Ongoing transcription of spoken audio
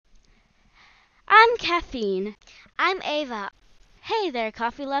Caffeine. I'm Ava. Hey there,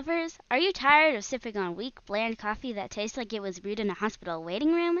 coffee lovers. Are you tired of sipping on weak, bland coffee that tastes like it was brewed in a hospital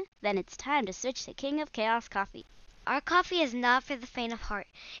waiting room? Then it's time to switch to King of Chaos coffee. Our coffee is not for the faint of heart.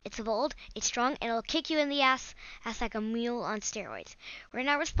 It's bold, it's strong, and it'll kick you in the ass like a mule on steroids. We're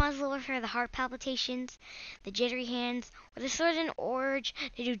not responsible for the heart palpitations, the jittery hands, or the sudden urge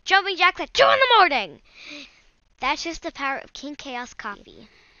to do jumping jacks at 2 in the morning. That's just the power of King Chaos coffee.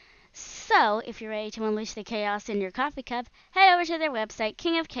 So, if you're ready to unleash the chaos in your coffee cup, head over to their website,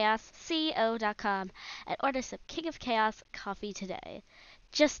 kingofchaosco.com, and order some King of Chaos coffee today.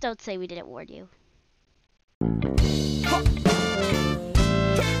 Just don't say we didn't warn you.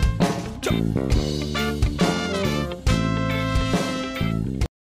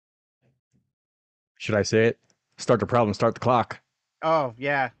 Should I say it? Start the problem, start the clock. Oh,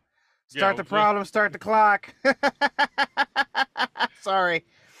 yeah. Start the problem, start the clock. Sorry.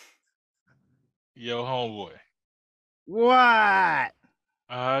 Yo, homeboy. What?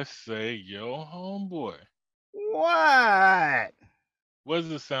 I say, yo, homeboy. What? What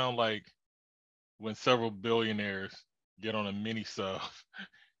does it sound like when several billionaires get on a mini sub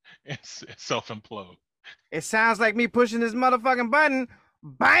and self-implode? It sounds like me pushing this motherfucking button.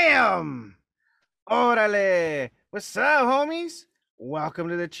 Bam! Orale! What's up, homies? Welcome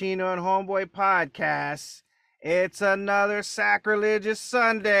to the Chino and Homeboy podcast. It's another sacrilegious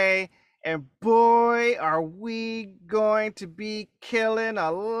Sunday, and boy, are we going to be killing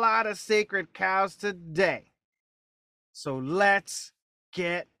a lot of sacred cows today. So let's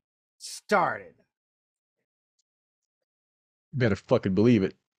get started. Better fucking believe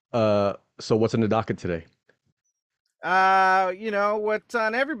it. So what's on the docket today? What's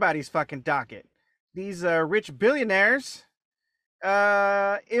on everybody's fucking docket? These rich billionaires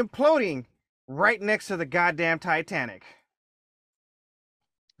imploding right next to the goddamn Titanic.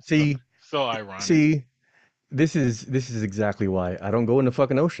 See, So ironic. see, this is exactly why I don't go in the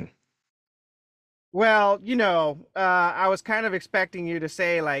fucking ocean. Well, I was kind of expecting you to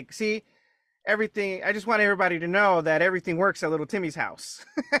say, like, see, everything, I just want everybody to know that everything works at Little Timmy's house.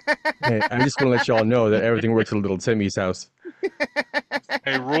 Hey, I just want to let y'all know that everything works at Little Timmy's house.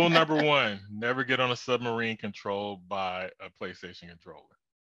 Hey, rule number 1, never get on a submarine controlled by a PlayStation controller.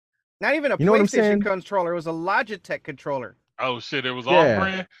 Not even a You know what I'm PlayStation saying? controller, it was a Logitech controller. Oh, shit, it was Yeah.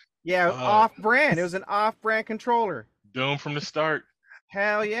 off-brand? Yeah, off-brand. It was an off-brand controller. Doomed from the start.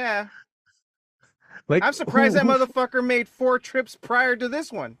 Hell yeah. Like, I'm surprised that motherfucker made 4 trips prior to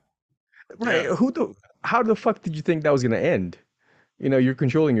this one. Right? Yeah. How the fuck did you think that was gonna end? You're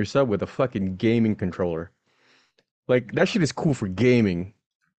controlling your sub with a fucking gaming controller. Like, that shit is cool for gaming,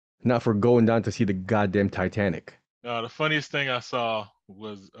 not for going down to see the goddamn Titanic. The funniest thing I saw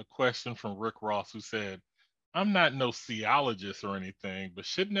was a question from Rick Ross, who said, I'm not no theologist or anything, but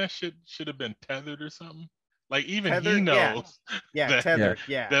shouldn't that shit should have been tethered or something? Like, even Tethered? he knows Yeah, that, tethered,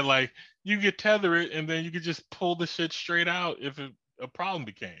 yeah. that, like, you could tether it and then you could just pull the shit straight out if a problem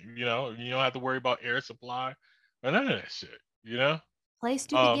became, you don't have to worry about air supply or none of that shit, Play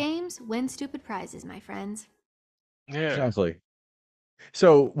stupid games, win stupid prizes, my friends. Yeah. Exactly.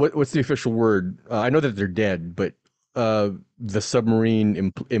 So what's the official word? I know that they're dead, but the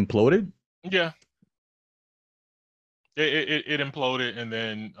submarine imploded? Yeah. It imploded, and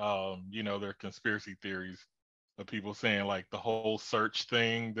then there are conspiracy theories of people saying, like, the whole search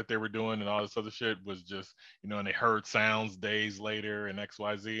thing that they were doing and all this other shit was just, and they heard sounds days later and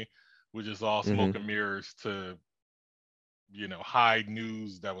XYZ, was just all smoke and mirrors to hide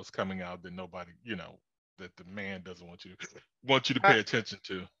news that was coming out that nobody, that the man doesn't want you to pay attention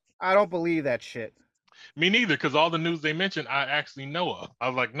to. I don't believe that shit. Me neither, because all the news they mentioned I actually know of. I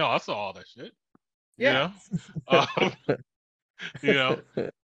was like, no, I saw all that shit. Yeah.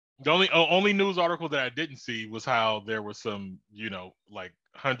 The only news article that I didn't see was how there was some, like,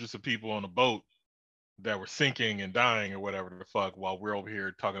 hundreds of people on a boat that were sinking and dying or whatever the fuck, while we're over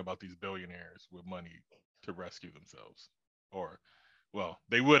here talking about these billionaires with money to rescue themselves. Or, well,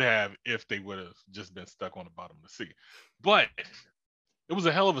 they would have if they would have just been stuck on the bottom of the sea. But it was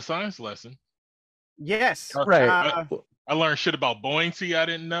a hell of a science lesson. Yes. Right. I learned shit about buoyancy I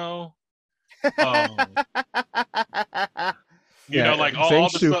didn't know. Like all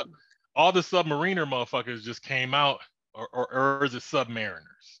the submariner motherfuckers just came out, or is it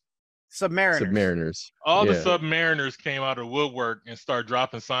submariners? Submariners. All the submariners came out of woodwork and started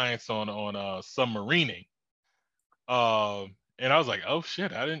dropping science on submarining. And I was like, oh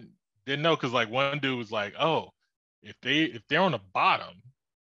shit, I didn't know, because, like, one dude was like, oh, if they're on the bottom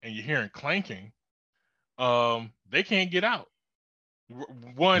and you're hearing clanking, they can't get out.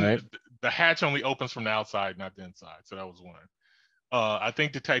 One, right. The hatch only opens from the outside, not the inside. So that was one. I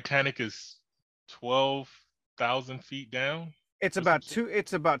think the Titanic is 12,000 feet down. It's or some about shit. two.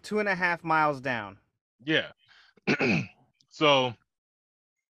 It's about 2.5 miles down. Yeah. So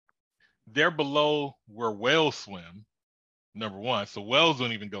they're below where whales swim. Number one, so whales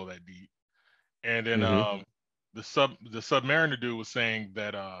don't even go that deep. And then Mm-hmm. the submariner dude was saying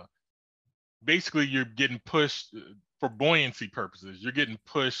that basically you're getting pushed for buoyancy purposes. You're getting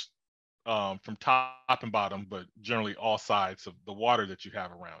pushed from top and bottom, but generally all sides of the water that you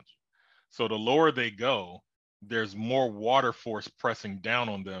have around you. So the lower they go, there's more water force pressing down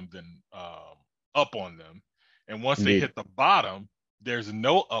on them than up on them. And once they Indeed. hit the bottom, there's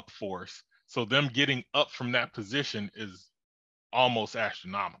no up force. So them getting up from that position is almost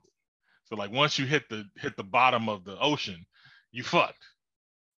astronomical. So like once you hit the bottom of the ocean, you fucked.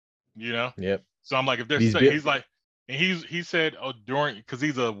 You know? Yep. So I'm like, if there's These he's like, and he said, oh, during, because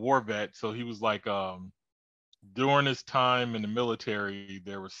he's a war vet, so he was like, during his time in the military,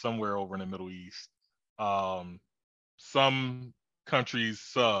 there was somewhere over in the Middle East, some countries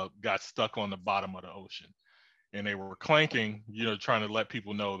got stuck on the bottom of the ocean, and they were clanking, trying to let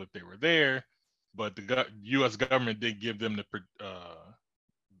people know that they were there, but the U.S. government did give them the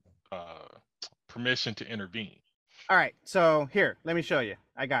permission to intervene. All right, so here, let me show you.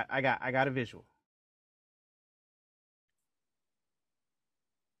 I got a visual.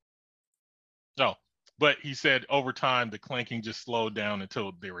 No, but he said over time the clanking just slowed down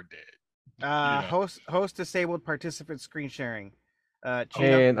until they were dead. Host disabled participant screen sharing.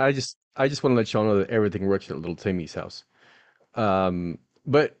 Chino? And I just want to let y'all know that everything works at little Timmy's house.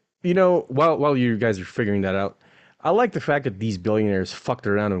 But while you guys are figuring that out, I like the fact that these billionaires fucked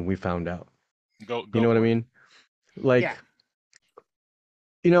around and we found out. Go You know what I mean? Like,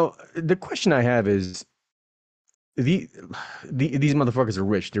 Yeah. The question I have is, these motherfuckers are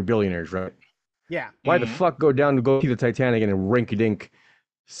rich. They're billionaires, right? Yeah. Why the fuck go down to go see the Titanic in a rinky-dink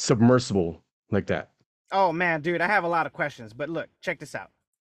submersible like that? Oh man, dude, I have a lot of questions, but look, check this out.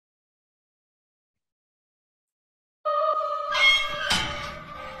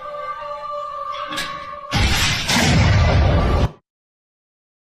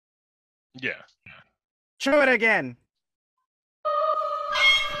 Yeah. Show it again.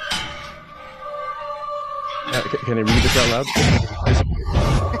 Can I read this out loud?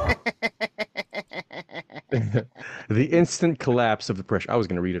 The instant collapse of the pressure. I was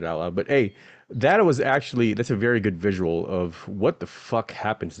going to read it out loud, but hey, that's a very good visual of what the fuck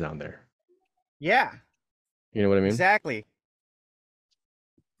happens down there. Yeah. You know what I mean? Exactly.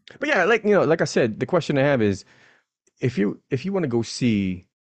 But yeah, like I said, the question I have is, if you want to go see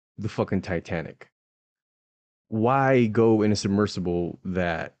the fucking Titanic, why go in a submersible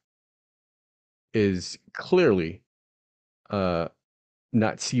that is clearly not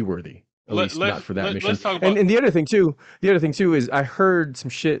seaworthy? At least not for that mission. Let's talk about... And the other thing too is I heard some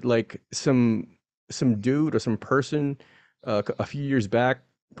shit like some dude or some person a few years back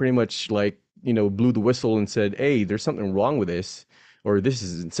pretty much like blew the whistle and said, hey, there's something wrong with this, or this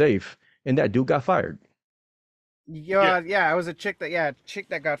isn't safe, and that dude got fired. Yeah, it was a chick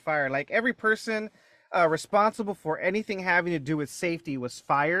that got fired. Like every person responsible for anything having to do with safety was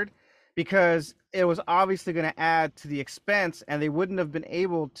fired, because it was obviously going to add to the expense, and they wouldn't have been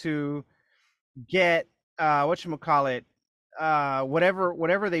able to get whatever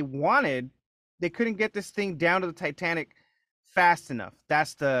they wanted. They couldn't get this thing down to the Titanic fast enough.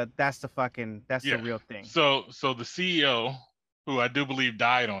 That's the real thing. So the CEO, who I do believe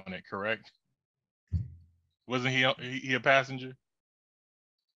died on it, correct? Wasn't he a passenger?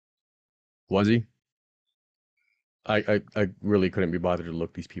 Was he? I really couldn't be bothered to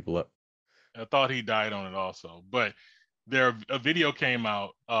look these people up. I thought he died on it also, but a video came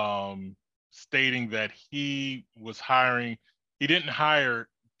out stating that he didn't hire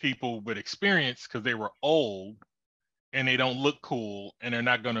people with experience because they were old and they don't look cool and they're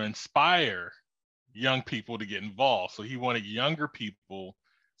not going to inspire young people to get involved. So he wanted younger people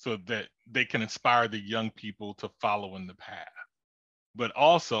so that they can inspire the young people to follow in the path. But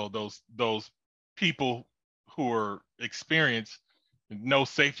also those people who are experienced, no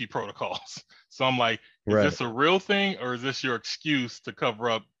safety protocols. So I'm like, is this a real thing, or is this your excuse to cover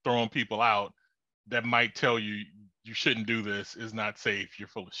up throwing people out that might tell you you shouldn't do this, is not safe, you're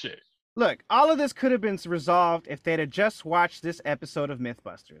full of shit? Look, all of this could have been resolved if they'd have just watched this episode of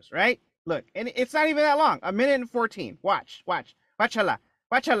Mythbusters, right? Look, and it's not even that long, 1:14. Watchala.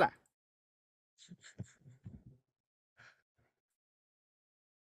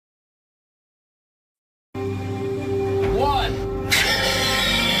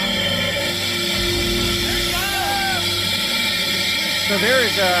 So there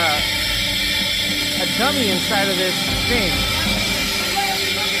is a dummy inside of this thing,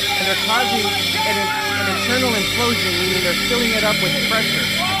 and they're causing an internal implosion, meaning they're filling it up with pressure.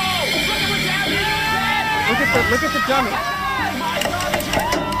 Look at the dummy.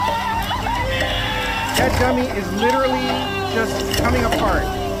 That dummy is literally just coming apart.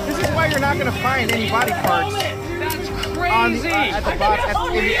 This is why you're not going to find any body parts on the, at the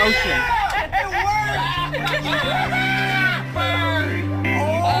bottom in the ocean.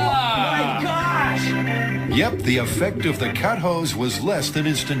 Yep, the effect of the cut hose was less than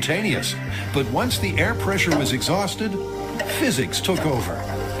instantaneous. But once the air pressure was exhausted, physics took over,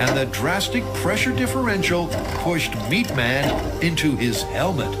 and the drastic pressure differential pushed Meat Man into his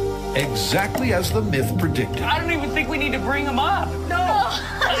helmet, exactly as the myth predicted. I don't even think we need to bring him up. No.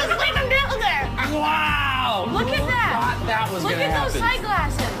 Just leave him down there. Wow. Look at that. Thought that was Look gonna at happen. those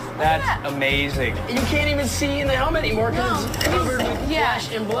sunglasses. Look at that. That's amazing. You can't even see in the helmet anymore because it's covered with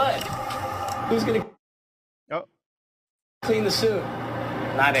flesh and blood. Who's gonna clean the suit?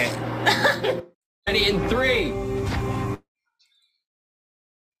 Not it. Ready in 3.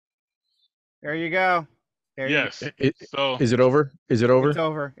 There you go. Yes. So Is it over? Is it over? It's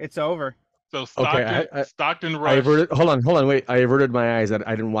over. It's over. So Stockton, Stockton I Rush. averted. Hold on, wait. I averted my eyes. I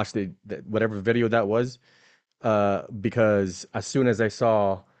didn't watch the whatever video that was, because as soon as I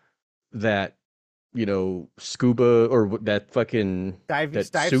saw that, scuba or that fucking Dive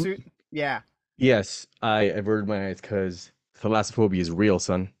suit. Yeah. Yes, I averted my eyes because thalassophobia is real,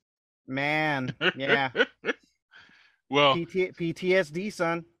 son. Man. Yeah. Well, PTSD,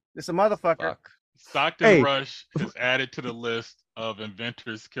 son. It's a motherfucker. Fuck. Stockton Rush is added to the list of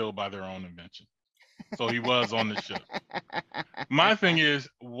inventors killed by their own invention. So he was on the ship. My thing is,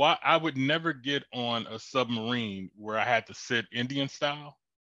 why I would never get on a submarine where I had to sit Indian style.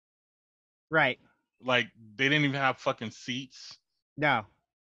 Right. Like they didn't even have fucking seats. No.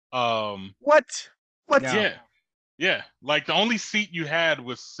 What? What? No. Yeah. Like the only seat you had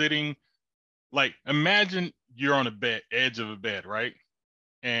was sitting. Like imagine you're on a bed, edge of a bed, right?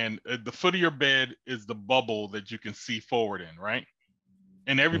 And the foot of your bed is the bubble that you can see forward in, right?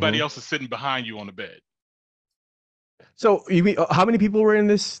 And everybody else is sitting behind you on the bed. So you mean how many people were in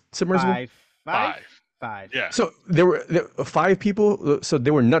this submersible? Five. Yeah. So there were 5 people. So they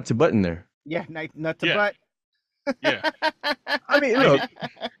were nut to butt in there. Yeah, nut to butt. Yeah. I mean, look.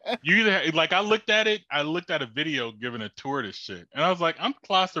 You either like I looked at a video giving a tour of this shit, and I was like, I'm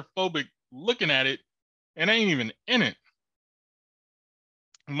claustrophobic looking at it, and I ain't even in it.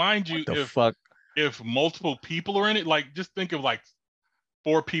 Mind you, if multiple people are in it, like just think of like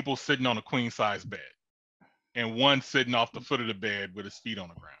 4 people sitting on a queen size bed, and one sitting off the foot of the bed with his feet on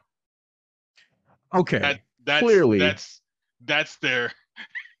the ground. Okay. Clearly, that's their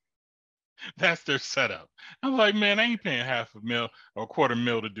setup. I'm like, man, I ain't paying $500,000 or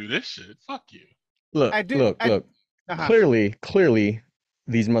 $250,000 to do this shit. Fuck you. Look. Uh-huh. Clearly,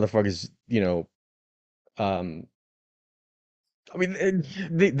 these motherfuckers, I mean,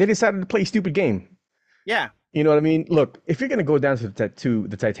 they decided to play a stupid game. Yeah. You know what I mean? Look, if you're gonna go down to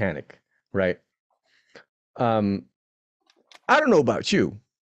the Titanic, right? I don't know about you,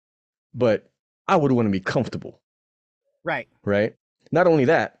 but I would want to be comfortable. Right. Right. Not only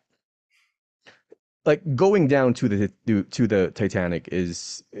that, like going down to the Titanic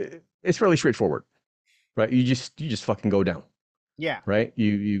it's fairly straightforward, right? You just fucking go down. Yeah. Right.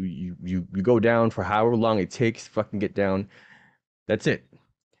 You go down for however long it takes to fucking get down. That's it.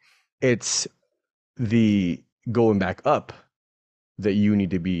 It's the going back up that you need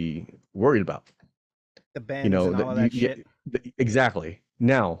to be worried about. The bends and all of that shit. Exactly.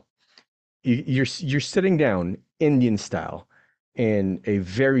 Now, you're sitting down Indian style in a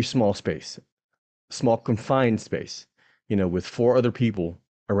very small space, small confined space, with 4 other people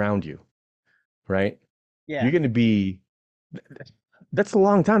around you, right? Yeah. You're going to be. That's a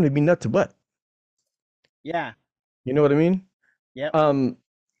long time to be nut to butt. Yeah. You know what I mean? Yep.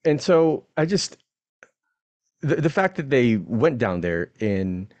 And so I just the fact that they went down there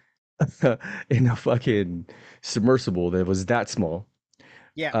in a fucking submersible that was that small.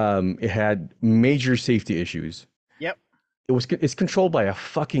 Yeah. It had major safety issues. Yep. It's controlled by a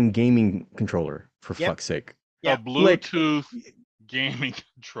fucking gaming controller, for fuck's sake. A Bluetooth gaming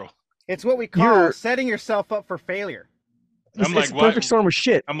control. It's what we call setting yourself up for failure. It's a perfect storm of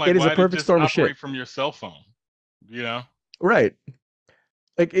shit. I'm like, it is why a perfect storm of shit. Operate from your cell phone, Right.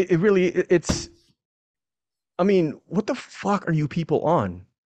 Like it really. It's. I mean, what the fuck are you people on?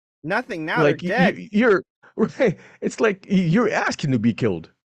 Nothing now. Like they're dead. you're right. It's like you're asking to be killed.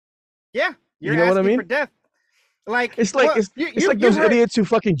 Yeah, you know what I mean? For death. Like it's like it's like those idiots who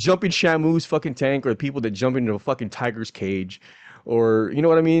fucking jump in Shamu's fucking tank, or the people that jump into a fucking tiger's cage, or you know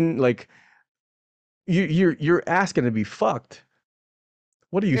what I mean? Like you're asking to be fucked.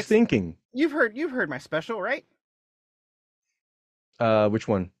 What are you It's thinking? you've heard my special, right? Which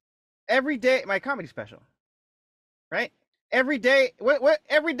one? Every day, my comedy special, right? Every day, what?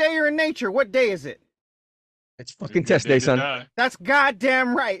 Every day you're in nature. What day is it? It's fucking Your test day, to son. die. That's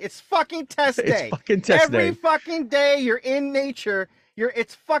goddamn right. It's fucking test It's day. fucking test Every day. fucking day you're in nature,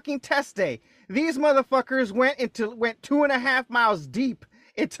 it's fucking test day. These motherfuckers went 2.5 miles deep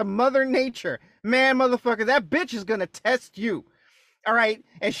into Mother Nature. Man, motherfucker, that bitch is gonna test you. All right,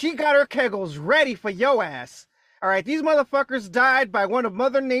 and she got her kegels ready for yo ass. All right, these motherfuckers died by one of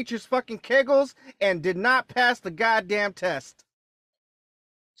Mother Nature's fucking kegels and did not pass the goddamn test.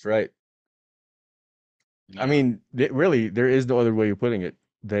 That's right. No. I mean, really, there is no other way of putting it.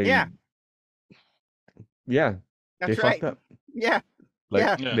 Yeah. Yeah, That's they right. fucked up. Yeah,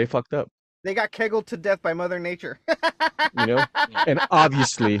 Like, Yeah. they fucked up. they got kegled to death by Mother Nature. You know, and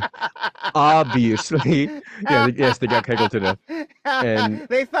obviously, yes, they got kegel to death. And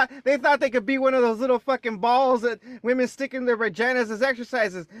they thought they could be one of those little fucking balls that women stick in their vaginas as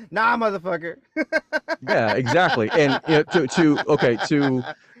exercises. Nah, motherfucker. yeah, exactly. And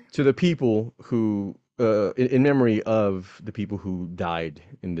to the people who in memory of the people who died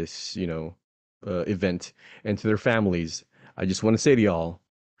in this event, and to their families, I just want to say to y'all,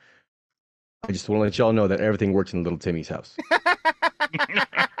 I just want to let y'all know that everything works in little Timmy's house.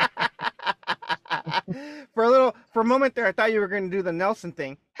 For a moment there, I thought you were going to do the Nelson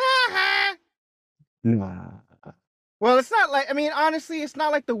thing. Nah. Well, it's not like, I mean, honestly, it's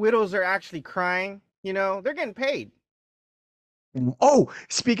not like the widows are actually crying. You know, they're getting paid. Oh,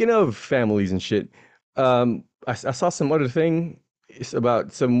 speaking of families and shit, I saw some other thing. It's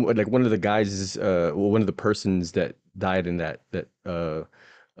about some like one of the guys, one of the persons that died in that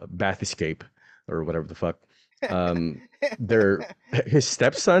bath escape or whatever the fuck. His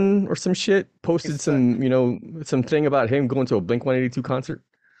stepson or some shit posted His some thing about him going to a Blink-182 concert.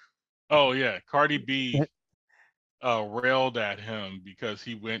 Oh yeah, Cardi B railed at him because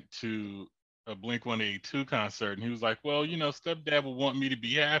he went to a Blink-182 concert and he was like, well, stepdad would want me to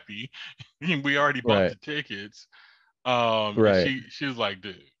be happy. We already bought the Right. tickets. And Right. she was like,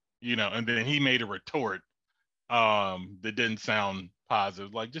 dude, and then he made a retort that didn't sound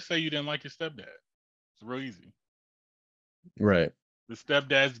positive. Like, just say you didn't like your stepdad. It's real easy. Right. The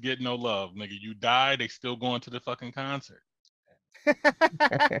stepdads get no love, nigga. You die, they still going to the fucking concert.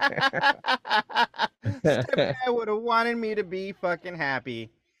 Stepdad would have wanted me to be fucking happy.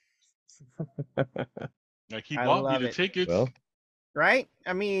 Like, he I bought me love the it. tickets. Well, Right?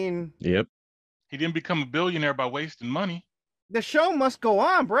 I mean, yep. He didn't become a billionaire by wasting money. the show must go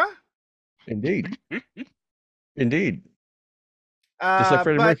on, bruh. Indeed. Indeed. Just like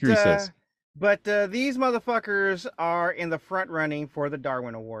Freddie Mercury says. But these motherfuckers are in the front running for the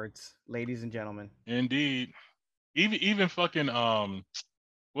Darwin Awards, ladies and gentlemen. Indeed. Even fucking what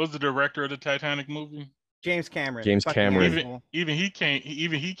was the director of the Titanic movie? James Cameron. James Fucking Cameron. asshole. Even he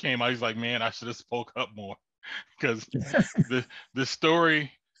came out. He's like, man, I should have spoke up more, because the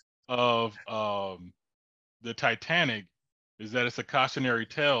story of the Titanic is that it's a cautionary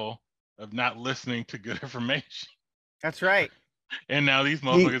tale of not listening to good information. That's right. And now these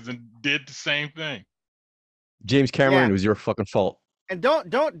motherfuckers did the same thing. James Cameron, Yeah. it was your fucking fault. And don't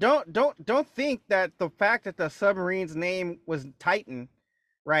think that the fact that the submarine's name was Titan,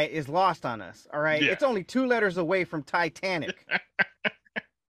 right, is lost on us. All right. Yeah. It's only 2 letters away from Titanic.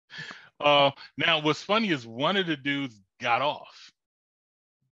 Now what's funny is one of the dudes got off.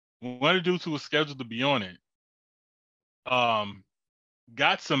 One of the dudes who was scheduled to be on it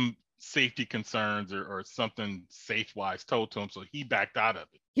got some safety concerns or something safe-wise told to him, so he backed out of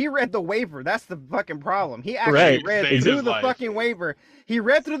it. He read the waiver. That's the fucking problem. He actually read Saved through his the life. fucking waiver. He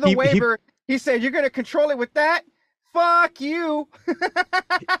read through the waiver. He said, "You're gonna control it with that? Fuck you."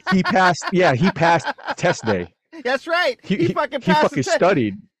 He passed. Yeah, he passed test day. That's right. He fucking passed. He fucking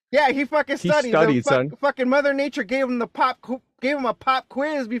studied. Yeah, he fucking studied. He studied, son. Fucking Mother Nature gave him a pop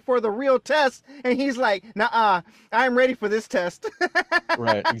quiz before the real test, and he's like, "Nah, I'm ready for this test."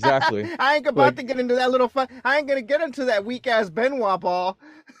 Right, exactly. I ain't about to get into that little I ain't gonna get into that weak ass Benoit ball.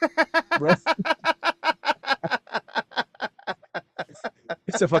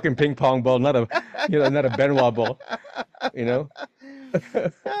 It's a fucking ping pong ball, not a Benoit ball.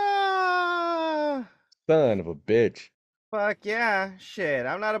 Son of a bitch. Fuck yeah, shit.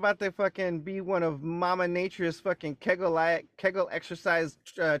 I'm not about to fucking be one of Mama Nature's fucking Kegel exercise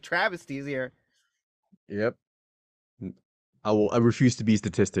travesties here. Yep. I refuse to be a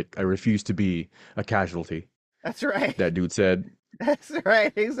statistic. I refuse to be a casualty. That's right. That dude said. That's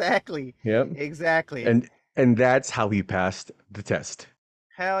right. Exactly. Yep. Exactly. And that's how he passed the test.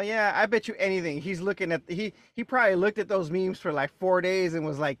 Hell yeah, I bet you anything. He's looking at he probably looked at those memes for like 4 days and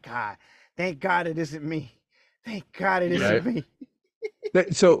was like, God, thank God it isn't me. Thank God it isn't Right. me.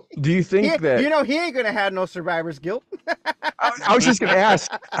 So, do you think that? He ain't gonna have no survivor's guilt. I was just gonna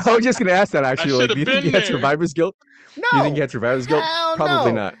ask. I was just gonna ask that I actually. should Like, do you have think he been had there. survivor's guilt? Do you think he No, had survivor's guilt? hell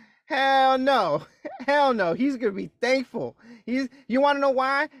Probably no, not. hell no, hell no. He's gonna be thankful. You want to know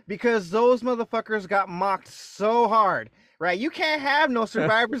why? Because those motherfuckers got mocked so hard. Right, you can't have no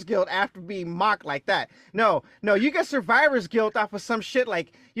survivor's guilt after being mocked like that. No, you get survivor's guilt off of some shit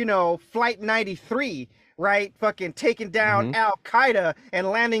like, Flight 93, right? Fucking taking down Mhm. Al Qaeda and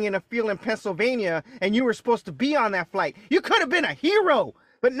landing in a field in Pennsylvania, and you were supposed to be on that flight. You could have been a hero,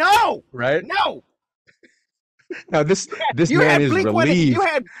 but no, Right. no. Now this You man had is Blink One. relieved.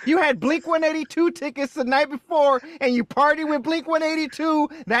 You had Blink 182 tickets the night before, and you partied with Blink 182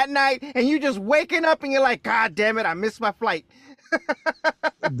 that night, and you just waking up and you're like, God damn it, I missed my flight.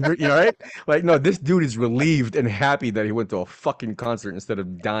 You know, right? Like, no, this dude is relieved and happy that he went to a fucking concert instead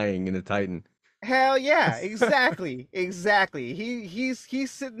of dying in the Titan. Hell yeah, exactly. He's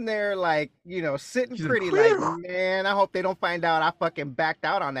sitting there like, sitting He's pretty like, like, man, I hope they don't find out I fucking backed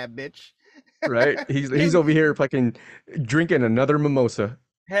out on that bitch. right? He's over here fucking drinking another mimosa.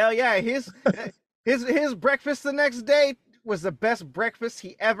 Hell yeah, his breakfast the next day was the best breakfast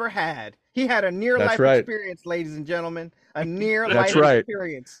he ever had. He had a near That's life right. experience, ladies and gentlemen. A near That's life right.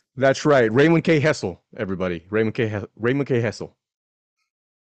 experience. That's right. Raymond K. Hessel, everybody. Raymond K. Hessel.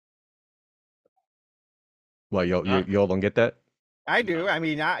 Well, y'all don't get that? I do. I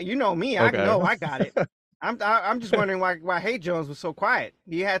mean, you know me. Okay. I know I got it. I'm just wondering why Hey Jones was so quiet.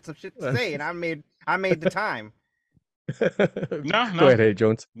 He had some shit to say, and I made the time. No. Go ahead, Hey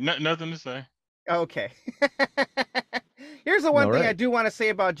Jones. Nothing to say. Okay. Here's the one All thing I right. do want to say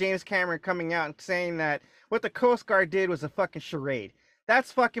about James Cameron coming out and saying that what the Coast Guard did was a fucking charade.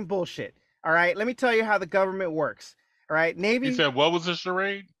 That's fucking bullshit. All right. Let me tell you how the government works. All right. Navy. He said, "What was a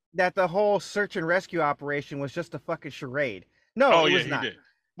charade?" That the whole search and rescue operation was just a fucking charade. No, Oh it yeah, was he not. did.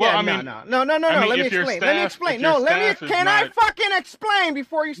 Well, Yeah, I mean, no. I mean, Let me if your explain. staff- if your No, staff is can I not- fucking explain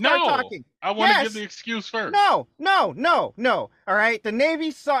before you start No, talking? I want to Yes. give the excuse first. No. All right. The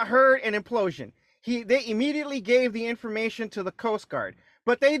Navy heard an implosion. They immediately gave the information to the Coast Guard,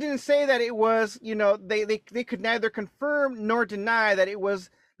 but they didn't say that it was, they could neither confirm nor deny that it was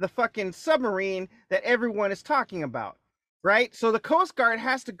the fucking submarine that everyone is talking about, right? So the Coast Guard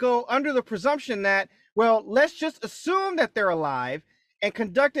has to go under the presumption that, well, let's just assume that they're alive and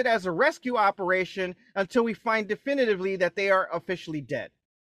conduct it as a rescue operation until we find definitively that they are officially dead.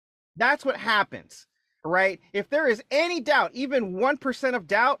 That's what happens, right? If there is any doubt, even 1% of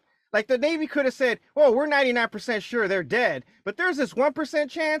doubt, like the Navy could have said, well, we're 99% sure they're dead, but there's this 1%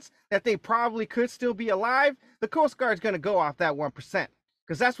 chance that they probably could still be alive. The Coast Guard's going to go off that 1%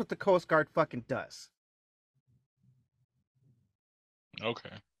 because that's what the Coast Guard fucking does. Okay.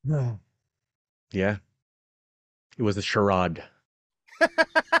 Yeah. It was a charade.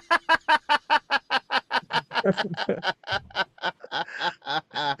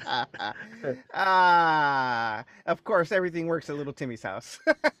 Of course, everything works at Little Timmy's house.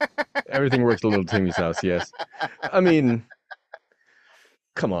 Everything works at Little Timmy's house, yes. I mean,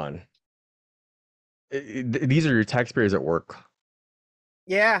 come on. These are your taxpayers at work.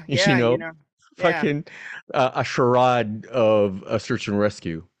 Yeah, Fucking a charade of a search and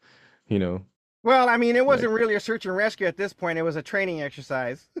rescue, Well, I mean, it wasn't really a search and rescue at this point. It was a training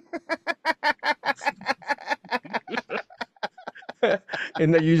exercise.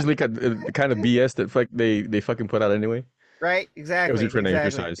 And that usually the kind of BS that they fucking put out anyway. Right, exactly. It was a training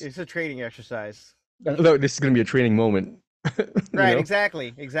exactly. exercise. It's a training exercise. Look, this is going to be a training moment. Right,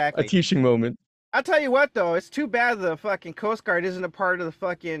 exactly. A teaching moment. I'll tell you what, though, it's too bad the fucking Coast Guard isn't a part of the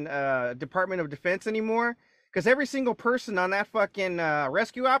fucking Department of Defense anymore. Because every single person on that fucking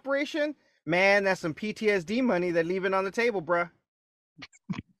rescue operation, man, that's some PTSD money they're leaving on the table, bruh.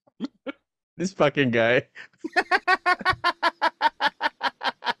 This fucking guy.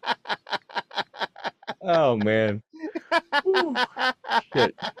 Oh man. Ooh,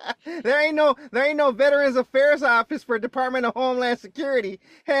 shit. There ain't no Veterans Affairs Office for Department of Homeland Security.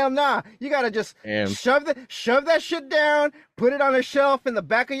 Hell nah. You gotta just shove that shit down, put it on a shelf in the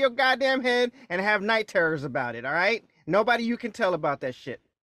back of your goddamn head, and have night terrors about it. All right. Nobody you can tell about that shit.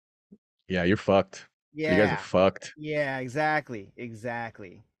 Yeah, you're fucked. Yeah. You guys are fucked. Yeah, exactly.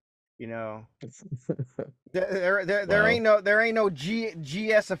 There ain't no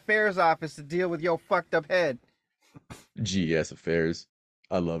GS Affairs Office to deal with your fucked up head. GS Affairs.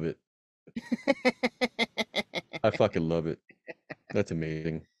 I love it. I fucking love it. That's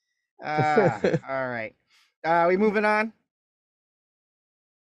amazing. All right. We moving on?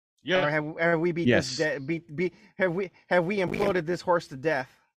 Yeah. Or have we beat Yes. this have we imploded this horse to death?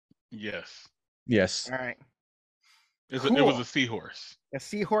 Yes. Yes. All right. It was Cool. a seahorse. A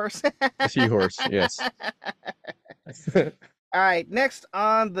seahorse. A seahorse. Yes. All right, next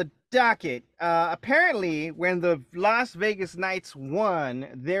on the docket. Apparently, when the Las Vegas Knights won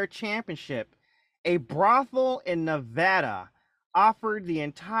their championship, a brothel in Nevada offered the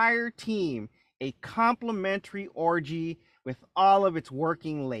entire team a complimentary orgy with all of its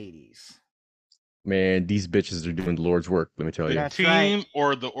working ladies. Man, these bitches are doing the Lord's work. Let me tell The you. That's team right.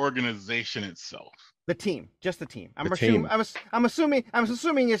 or the organization itself? The team, just the team. The team. I'm assuming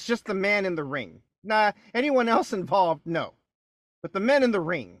it's just the man in the ring. Nah, anyone else involved? No, but the men in the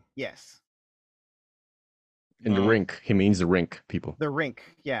ring, yes. In the rink. He means the rink, people. The rink,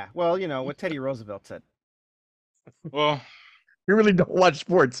 yeah. Well, you know what Teddy Roosevelt said. Well, you really don't watch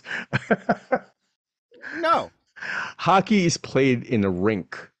sports. No. Hockey is played in a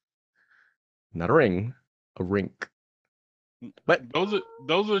rink. Not a ring, a rink. But those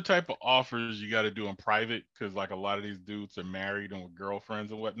are the type of offers you got to do in private, because like a lot of these dudes are married and with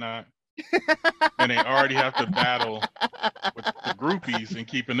girlfriends and whatnot, and they already have to battle with the groupies and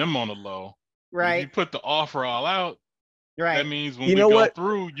keeping them on the low. Right. But if you put the offer all out, right. That means when we go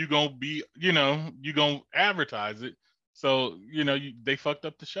through, you gonna be, you gonna advertise it. So they fucked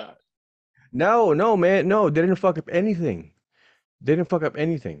up the shot. No, man, no, they didn't fuck up anything. They didn't fuck up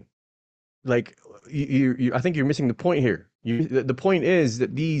anything. Like you I think you're missing the point here. The point is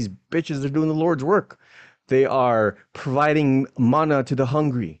that these bitches are doing the Lord's work. They are providing mana to the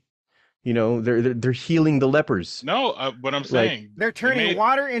hungry. They're healing the lepers. No, but I'm saying they're turning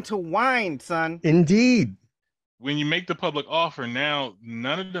water into wine, son. Indeed. When you make the public offer, now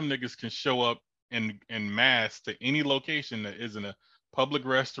none of them niggas can show up in mass to any location that isn't a public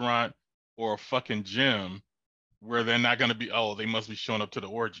restaurant or a fucking gym, where they're not gonna be. Oh, they must be showing up to the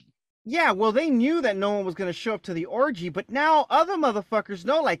orgy. Yeah, well, they knew that no one was going to show up to the orgy, but now other motherfuckers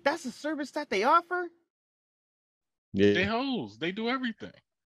know, like, that's a service that they offer. Yeah. They hoes. They do everything.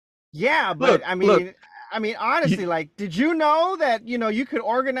 Yeah, but I mean, honestly, like, did you know that, you could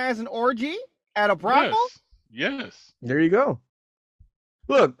organize an orgy at a brothel? Yes. There you go.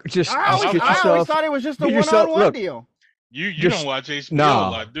 Look, I always thought it was just a one-on-one deal. You don't watch HBO a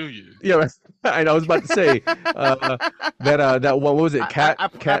lot, do you? Yeah, I was about to say that one. What was it? Cat, I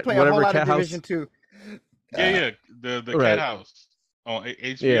play whatever. A whole lot Cat of House. Division 2. Yeah. The Cat House on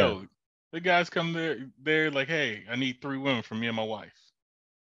HBO. Yeah. The guys come there like, hey, I need 3 women for me and my wife.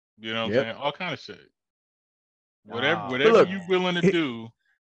 You know what I'm saying? All kind of shit. Whatever you're willing to do,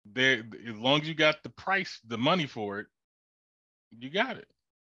 there, as long as you got the money for it, you got it.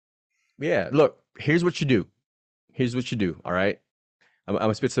 Yeah. Look, here's what you do. All right. I'm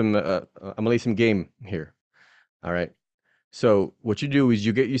gonna spit some. I'm gonna lay some game here. All right. So what you do is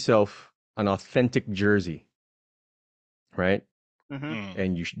you get yourself an authentic jersey, right? Mm-hmm.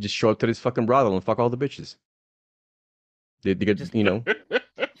 And you just show up to this fucking brothel and fuck all the bitches. They get,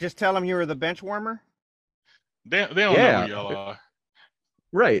 Just tell them you were the bench warmer. They don't know who y'all are.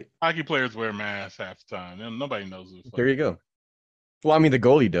 Right. Hockey players wear masks half the time. Nobody knows who. There you go. Well, I mean, the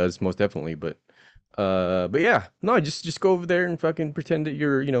goalie does most definitely, but yeah, no, just go over there and fucking pretend that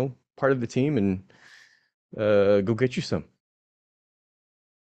you're, part of the team and go get you some.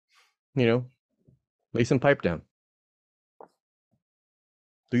 Lay some pipe down.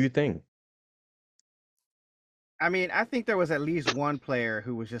 Do your thing. I mean, I think there was at least one player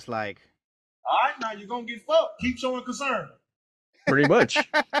who was just like, all right, now you're going to get fucked. Keep showing concern. Pretty much.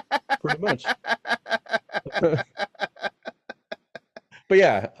 But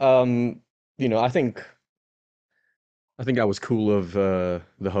yeah, I think that was cool of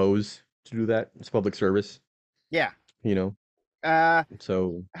the hose to do that. It's public service. Yeah.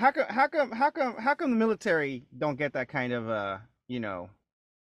 So how come the military don't get that kind of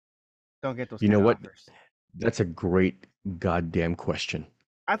don't get those kind of offers? That's a great goddamn question.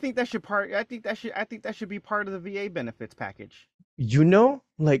 I think that should be part of the VA benefits package.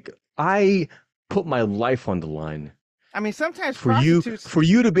 Like, I put my life on the line. I mean, sometimes for you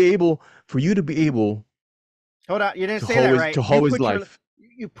to be able. Hold on, you didn't say that right. To hoe his life.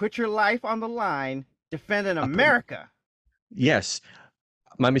 You put your life on the line defending America. Yes,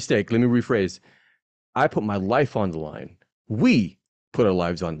 my mistake. Let me rephrase. I put my life on the line. We put our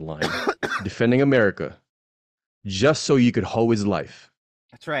lives on the line, defending America, just so you could hoe his life.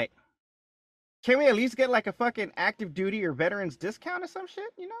 That's right. Can we at least get like a fucking active duty or veterans discount or some shit?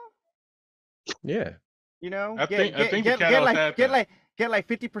 Yeah. I think get like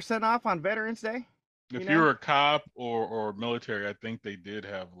 50% off on Veterans Day. If you're a cop or military, I think they did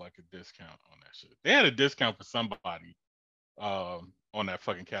have like a discount on that shit. They had a discount for somebody on that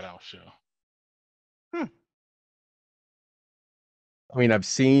fucking Cat House show. I mean, I've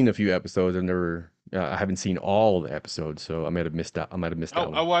seen a few episodes. I haven't seen all the episodes, so I might have missed out. I might have missed that I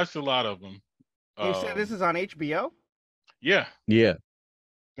one. watched a lot of them. You said this is on HBO? Yeah. Yeah.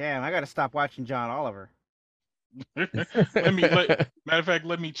 Damn, I gotta stop watching John Oliver. Matter of fact,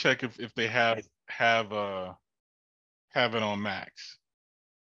 let me check if they have it on Max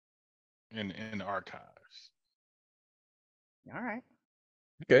in the archives. All right.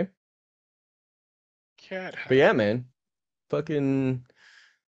 Okay. Cat House. But yeah, man, fucking,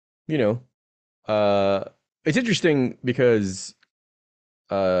 it's interesting because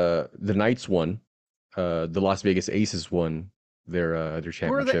the Knights won, the Las Vegas Aces won their championship.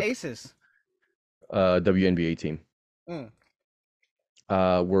 Who are the Aces? WNBA team. Mm.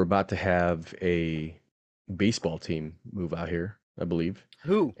 We're about to have a baseball team move out here, I believe.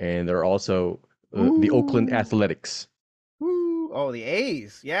 Who? And they're also the Oakland Athletics. Ooh. Oh, the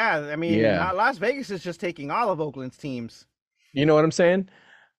A's. Yeah, I mean, Las Vegas is just taking all of Oakland's teams. You know what I'm saying?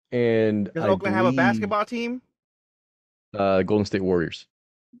 And does Oakland have a basketball team? Golden State Warriors.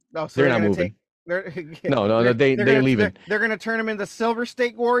 Oh, so they're not moving. No, they leaving. They're gonna turn them into Silver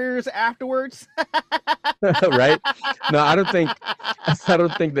State Warriors afterwards. Right? No, I don't think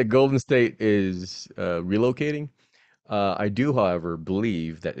that Golden State is relocating. I do, however,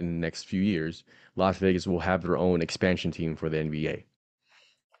 believe that in the next few years, Las Vegas will have their own expansion team for the NBA.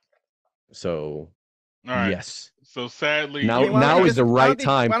 So, yes. So sadly, now is the right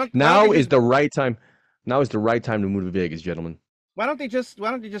time. Now is the right time to move to Vegas, gentlemen. Why don't they just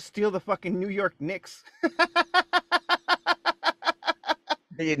steal the fucking New York Knicks?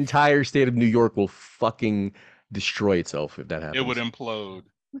 The entire state of New York will fucking destroy itself if that happens. It would implode.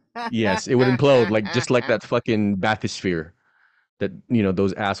 Yes, it would implode just like that fucking bathysphere that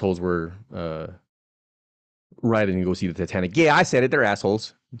those assholes were riding to go see the Titanic. Yeah, I said it. They're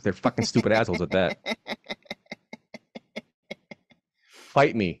assholes. They're fucking stupid assholes at that.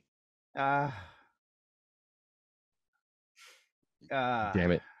 Fight me. Damn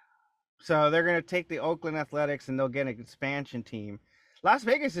it. So they're gonna take the Oakland Athletics and they'll get an expansion team. Las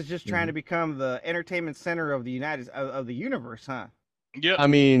Vegas is just trying to become the entertainment center of the universe, huh? Yeah. I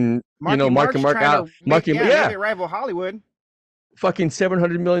mean, Mark out. Rival Hollywood. Fucking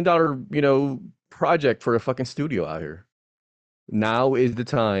 $700 million, project for a fucking studio out here. Now is the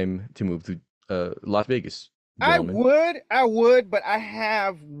time to move to Las Vegas. Gentlemen. I would, but I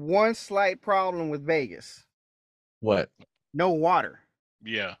have one slight problem with Vegas. What? No water.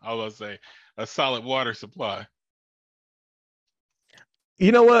 Yeah, I was gonna say a solid water supply.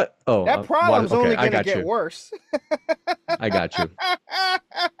 You know what? Oh, that problem's only going to get worse. I got you.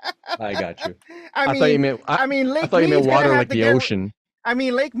 I thought you meant water like the ocean. I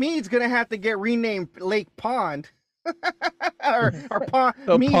mean, Lake Mead's going to have to get renamed Lake Pond. or Pond.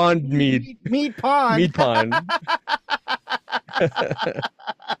 Pond Mead. Mead Pond. Mead Pond.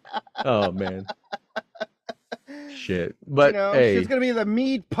 Oh, man. Shit. But hey, it's going to be the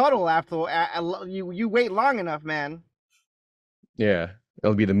Mead Puddle after you wait long enough, man. Yeah.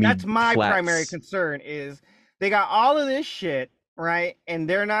 It'll be the Mead That's my flats. primary concern is they got all of this shit, right? And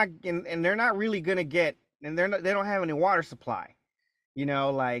they're not really gonna get, and they don't have any water supply.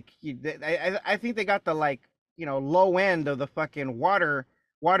 I think they got the low end of the fucking water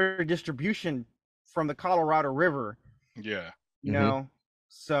distribution from the Colorado River. Yeah. You know,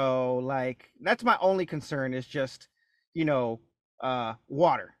 so that's my only concern is just water.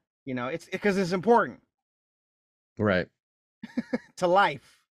 It's because it's important. Right. To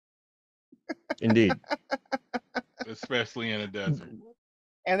life. Indeed. Especially in a desert.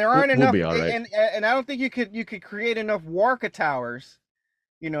 And there aren't enough we'll be all right. and I don't think you could create enough Warka towers,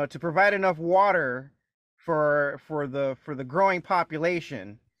 to provide enough water for the growing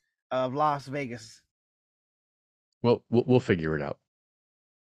population of Las Vegas. Well, we'll figure it out.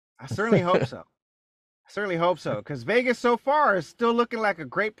 I certainly hope so. Because Vegas so far is still looking like a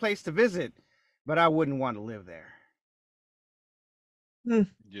great place to visit, but I wouldn't want to live there.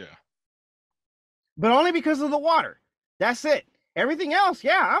 Yeah. But only because of the water. That's it. Everything else,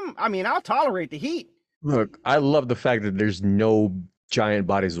 I'll tolerate the heat. Look, I love the fact that there's no giant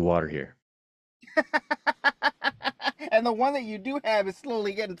bodies of water here. And the one that you do have is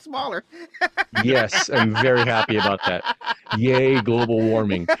slowly getting smaller. Yes, I'm very happy about that. Yay, global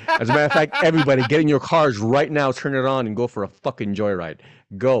warming. As a matter of fact, everybody get in your cars right now, turn it on, and go for a fucking joyride.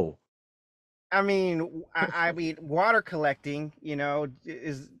 Go. I mean, water collecting,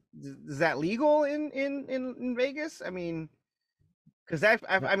 is that legal in Vegas? I mean, because I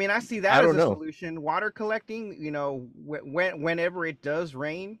see that as a solution. Water collecting, whenever it does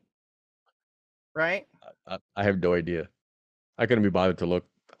rain, right? I have no idea. I couldn't be bothered to look,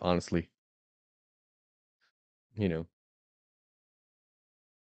 honestly. You know,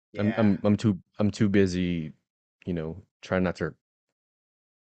 Yeah. I'm too busy, trying not to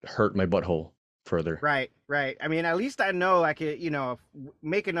hurt my butthole further. Right, right. I mean, at least I know I could,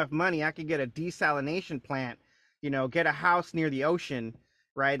 make enough money. I could get a desalination plant, get a house near the ocean,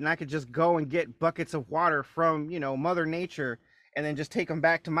 right? And I could just go and get buckets of water from, Mother Nature and then just take them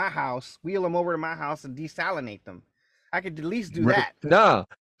back to my house, wheel them over to my house and desalinate them. I could at least do Right? that. Nah,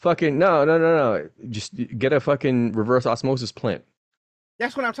 fucking no, no, no, no. Just get a fucking reverse osmosis plant.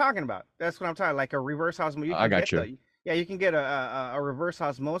 That's what I'm talking about. That's what I'm talking. Like a reverse osmosis. You I can got get you. yeah, you can get a reverse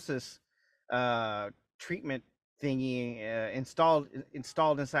osmosis uh, treatment thingy installed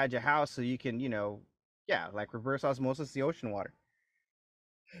inside your house, so you can yeah, like reverse osmosis the ocean water.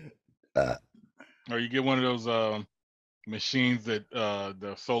 Or you get one of those machines that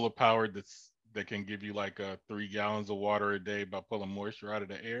the solar powered that can give you like 3 gallons of water a day by pulling moisture out of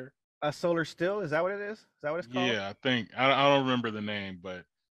the air. A solar still, is that what it is? Is that what it's called? Yeah, I think I don't remember the name, but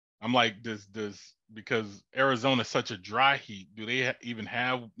I'm like, does because Arizona's such a dry heat, do they even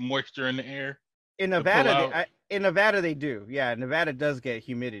have moisture in the air In to pull Nevada, out? in Nevada they do. Yeah, Nevada does get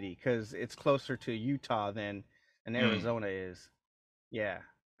humidity because it's closer to Utah than Mm. Arizona is. Yeah,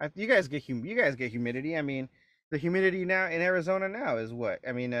 you guys get you guys get humidity. I mean, the humidity now in Arizona now is what?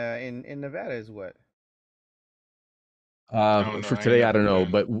 I mean, in Nevada is what? I don't know. For I ain't today, I never don't know,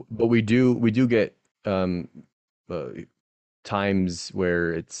 been. but we do get um uh, times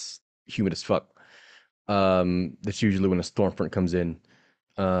where it's humid as fuck. That's usually when a storm front comes in.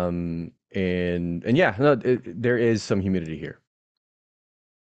 And yeah, no, there is some humidity here.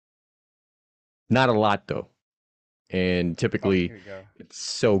 Not a lot though, and Oh, typically here we go. it's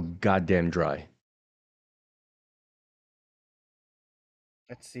so goddamn dry.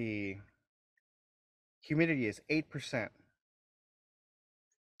 Let's see. Humidity is 8%.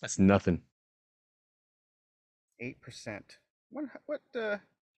 That's nothing. 8%. What the?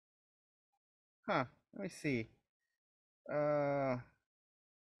 Huh. Let me see. Uh,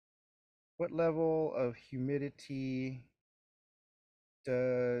 what level of humidity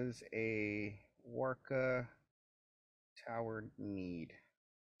does a Warka tower need?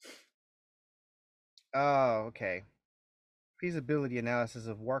 Oh, okay. Feasibility analysis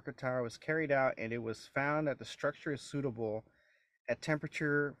of Warka Tower was carried out, and it was found that the structure is suitable at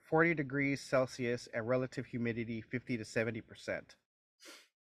temperature 40 degrees Celsius and relative humidity 50 to 70%.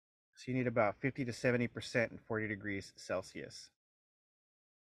 So you need about 50 to 70% and 40 degrees Celsius.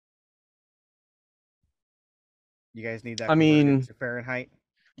 You guys need that I converted mean, to Fahrenheit?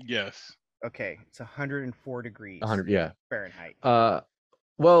 Yes. Okay, it's 104 degrees 100, yeah. Fahrenheit. Uh,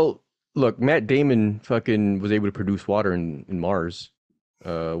 well, look, Matt Damon fucking was able to produce water in Mars.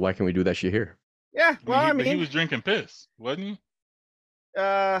 Why can't we do that shit here? Yeah, I mean, well, I but he mean, was drinking piss, wasn't he?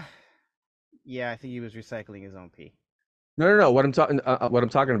 uh, yeah, I think he was recycling his own pee. No, no, no. What I'm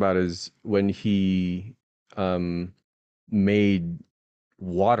talking about is when he um made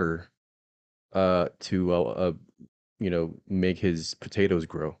water to make his potatoes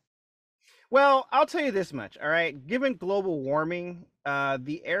grow. Well, I'll tell you this much, all right? Given global warming,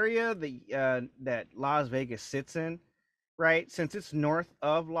 the area that Las Vegas sits in, right? Since it's north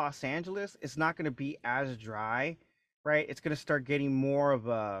of Los Angeles, it's not going to be as dry, right? It's going to start getting more of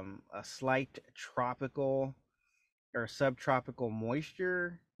a slight tropical or subtropical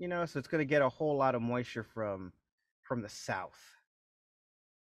moisture, so it's going to get a whole lot of moisture from the south,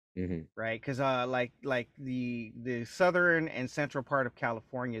 Hmm. right? Because like the southern and central part of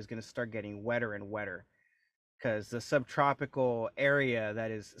California is going to start getting wetter and wetter because the subtropical area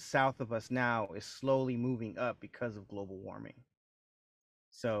that is south of us now is slowly moving up because of global warming.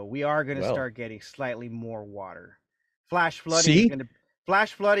 So we are going to Well, start getting slightly more water. Flash flooding is see, going to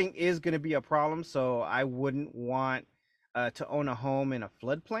flash flooding is going to be a problem. So I wouldn't want to own a home in a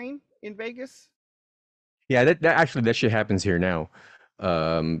floodplain in Vegas. yeah, that actually that shit happens here now.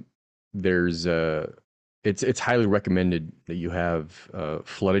 Um, there's it's highly recommended that you have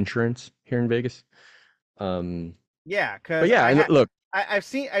flood insurance here in Vegas. Um, Yeah, but because yeah, and look, I've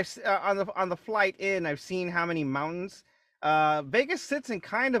seen on the flight in I've seen how many mountains. Vegas sits in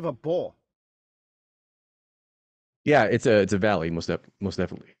kind of a bowl. yeah, it's a valley, most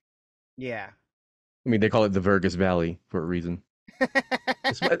definitely. Yeah. I mean, they call it the Vergas Valley for a reason.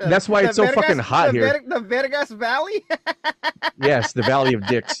 the That's why the it's so fucking Vergas hot here. The Vergas Valley. Yes, the Valley of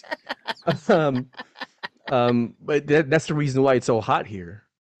Dicks. Um, but that's the reason why it's so hot here.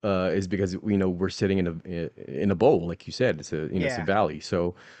 Is because we're sitting in a bowl, like you said. It's a Yeah. valley,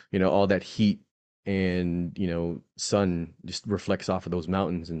 so all that heat and sun just reflects off of those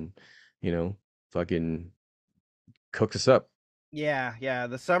mountains and fucking cooks us up. Yeah.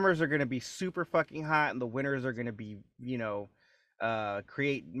 The summers are gonna be super fucking hot, and the winters are gonna be, they're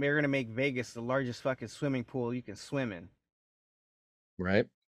gonna make Vegas the largest fucking swimming pool you can swim in. Right?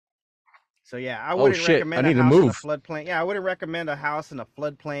 So yeah, I Oh wouldn't shit! I recommend a need to house in a move. floodplain. Yeah, I wouldn't recommend a house in a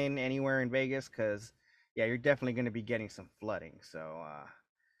floodplain anywhere in Vegas because, yeah, you're definitely gonna be getting some flooding. So,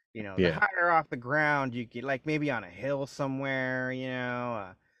 the Yeah. higher off the ground you get, like maybe on a hill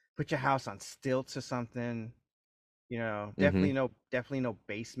somewhere, put your house on stilts or something. Mm-hmm. Definitely no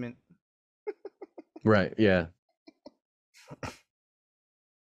basement. Right. Yeah.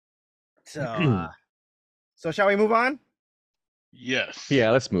 So, so shall we move on? Yes.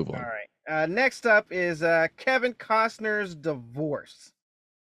 Yeah. Let's move All on. right. Next up is Kevin Costner's divorce.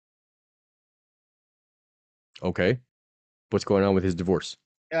 Okay. What's going on with his divorce?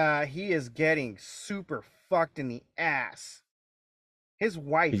 He is getting super fucked in the ass. His He's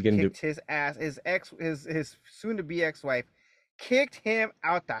wife getting kicked his ass. His soon to be ex-wife kicked him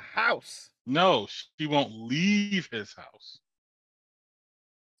out the house. No, she won't leave his house.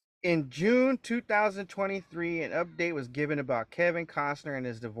 In June 2023, an update was given about Kevin Costner and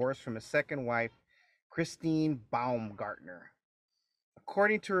his divorce from his second wife, Christine Baumgartner.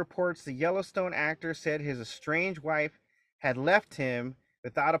 According to reports, the Yellowstone actor said his estranged wife had left him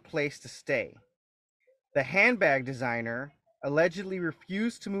without a place to stay. The handbag designer allegedly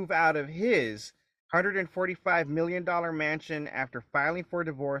refused to move out of his $145 million mansion after filing for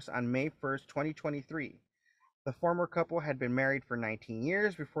divorce on May 1st, 2023. The former couple had been married for 19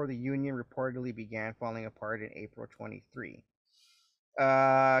 years before the union reportedly began falling apart in April 23.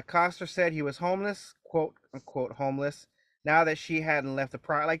 Costner said he was homeless, quote unquote homeless, now that she hadn't left the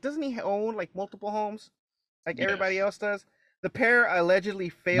Like, doesn't he own like multiple homes, like everybody Yes. else does? The pair allegedly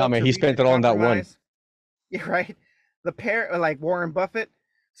No, failed man. to He reach a spent it all on that one. compromise. Yeah, right. The pair, like Warren Buffett.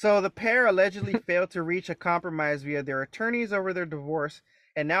 So the pair allegedly failed to reach a compromise via their attorneys over their divorce,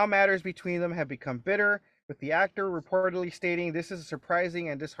 and now matters between them have become bitter, with the actor reportedly stating, "This is surprising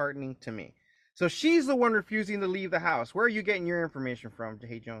and disheartening to me." So she's the one refusing to leave the house. Where are you getting your information from,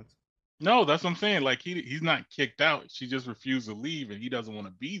 Hay Jones? No, that's what I'm saying. Like he's not kicked out. She just refused to leave, and he doesn't want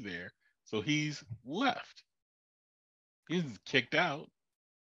to be there, so he's left. He's kicked out.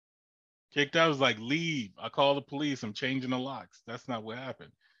 Kicked out is like leave. I call the police. I'm changing the locks. That's not what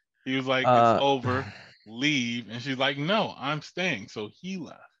happened. He was like, it's Uh, over. Leave, and she's like, no, I'm staying. So he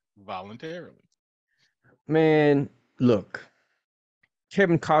left voluntarily. man, look,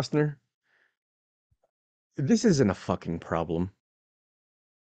 Kevin Costner. This isn't a fucking problem.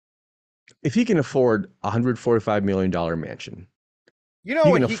 If he can afford a $145 million mansion, You know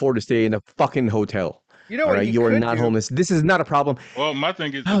you what can he? afford to stay in a fucking hotel. You know All what right, he you are could not do? homeless. This is not a problem. Well, my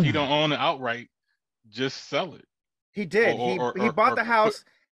thing is, if he don't own it outright, just sell it. He did. He bought the Put, house.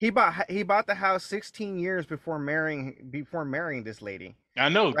 He bought the house 16 years before marrying this lady. I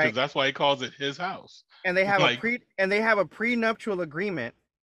know, because Right. that's why he calls it his house. And they have Like a prenuptial agreement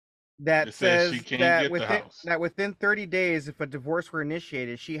that it says, she says can't that get the house. within 30 days, if a divorce were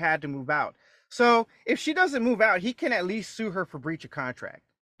initiated, she had to move out. So if she doesn't move out, he can at least sue her for breach of contract.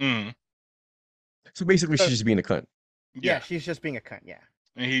 Mm. So basically, she's just being a cunt. Yeah, she's just being a cunt. Yeah.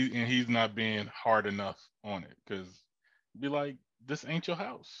 And he's not being hard enough on it, because be like, this ain't your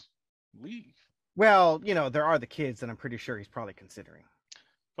house. Leave. Well, there are the kids that I'm pretty sure he's probably considering.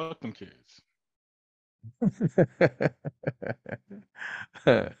 Fuck them kids.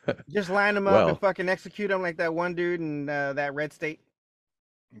 Just line them up and fucking execute them like that one dude in that red state.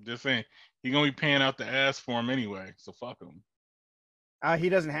 I'm just saying, he gonna be paying out the ass for him anyway, so fuck him. He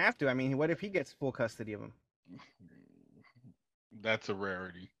doesn't have to. I mean, what if he gets full custody of him? That's a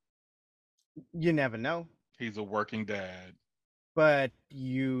rarity. You never know. He's a working dad. But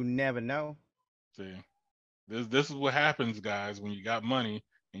you never know. See, this is what happens, guys, when you got money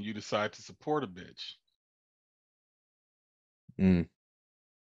and you decide to support a bitch. Mm.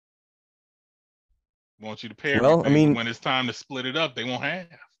 Want you to pay Well, everything, I mean, but when it's time to split it up, they won't have.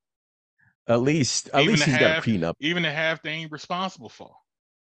 At least Even he's got a prenup. Even the half they ain't responsible for.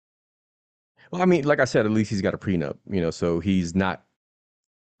 Well, I mean, like I said, at least he's got a prenup. So he's not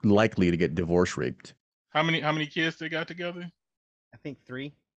likely to get divorce raped. How many kids they got together? I think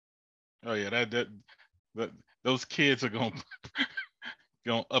 3. Oh yeah, that those kids are gonna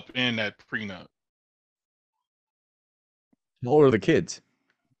upend that prenup. How old are the kids?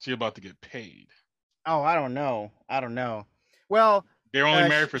 She about to get paid. Oh, I don't know. Well, they're only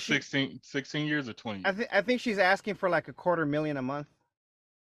married for 16 years or 20 years. I think she's asking for like $250,000 a month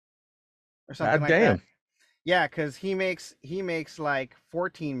or something God like damn. that. Yeah, because he makes like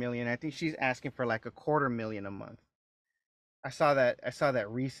 14 million. I think she's asking for like $250,000 a month. I saw that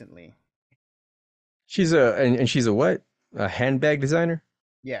recently. She's a what? A handbag designer?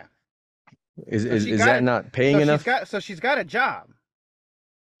 Yeah. Is So is, she is got that it. not paying enough? She's got a job.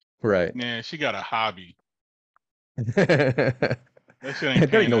 Right. Man, she got a hobby. That That shit ain't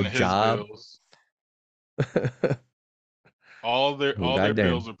ain't paying no none of his job. bills. All Well, their goddamn.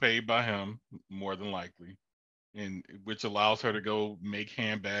 bills are paid by him, more than likely, and which allows her to go make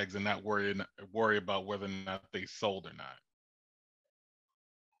handbags and not worry about whether or not they sold or not.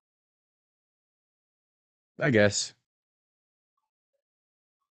 I guess.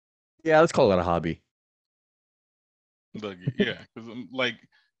 Yeah, let's call it a hobby. Look, yeah, because like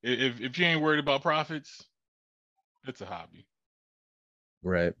if you ain't worried about profits, it's a hobby.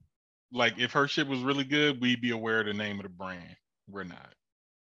 Right. Like if her shit was really good, we'd be aware of the name of the brand. We're not.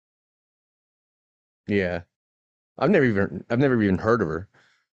 Yeah. I've never even heard of her.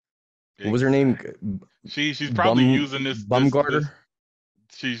 What was her name? Exactly. She's probably Bum using this. Bumgarter?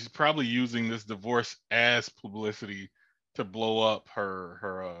 She's probably using this divorce as publicity to blow up her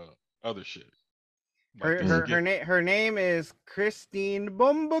other shit. Like this should get Her name is Christine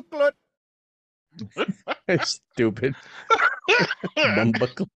Bumbucklet. Stupid.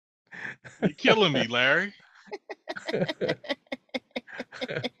 Bumbuckle. You're killing me, Larry.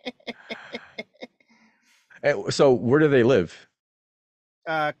 So where do they live?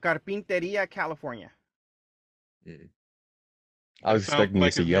 Carpinteria, California. I was That sounds expecting to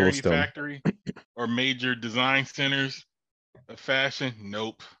like say it's near any Yellowstone. factory or major design centers of fashion.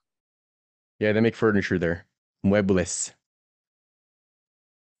 Nope. Yeah, they make furniture there. Muebles.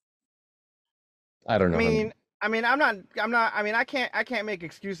 I don't I know how mean, many. I can't make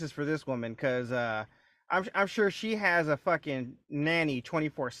excuses for this woman because I'm sure she has a fucking nanny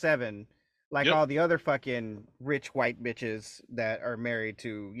 24/7, like Yep. all the other fucking rich white bitches that are married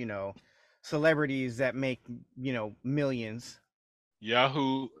to celebrities that make millions.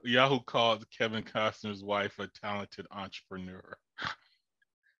 Yahoo called Kevin Costner's wife a talented entrepreneur.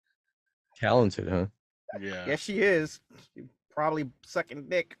 Talented, huh? Yeah. Yes, she is. She probably sucking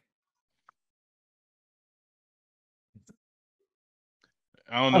dick.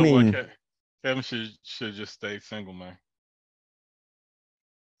 I don't I know why mean, Kevin should just stay single, man.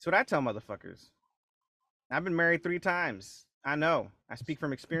 That's what I tell motherfuckers. I've been married 3 times. I know. I speak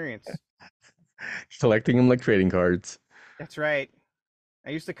from experience. collecting them like trading cards. That's right. I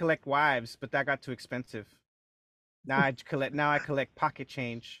used to collect wives, but that got too expensive. Now I collect pocket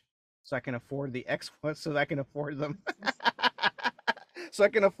change, so I can afford the ex ones, so I can afford them. So I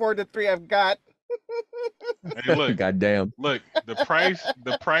can afford the 3 I've got. Hey, look, Goddamn. the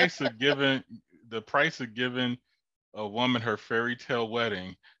price of giving a woman her fairy tale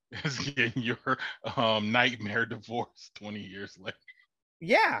wedding is getting your nightmare divorce 20 years later.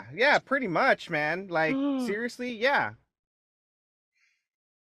 Yeah, pretty much, man. Like seriously, yeah.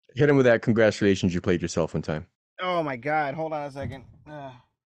 Hit him with that. Congratulations, you played yourself one time. Oh my god, hold on a second.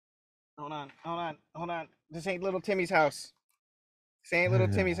 Hold on. This ain't little Timmy's house. This ain't little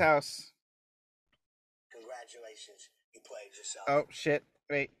Timmy's house. Congratulations, you played yourself. Oh shit.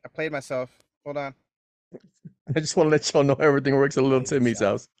 Wait, I played myself. Hold on. I just want to let y'all know everything works at Little Timmy's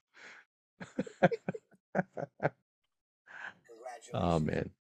house. Oh man.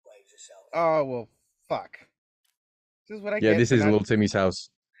 Oh well, fuck. This is what I Yeah, get. this for is not- Little Timmy's house.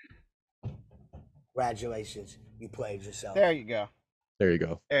 Congratulations, you played yourself. There you go. There you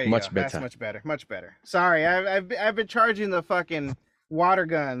go. There you Much go. better. That's much better. Much better. Sorry, I've been charging the fucking water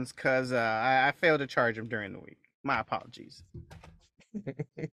guns because I failed to charge them during the week. My apologies.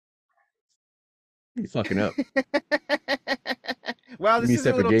 You fucking up. Well, Let this me isn't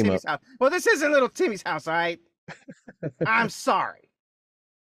step your little game Timmy's up. house. Well, this isn't little Timmy's house, all right? I'm sorry.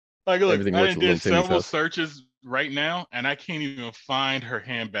 Like, look, Everything I works done with Little did Timmy's several house. searches right now, and I can't even find her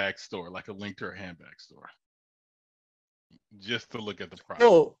handbag store, like a link to her handbag store, just to look at the price.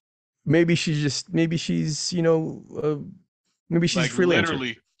 Well, maybe she's maybe she's Like freelancer.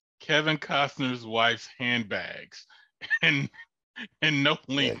 literally, Kevin Costner's wife's handbags, and no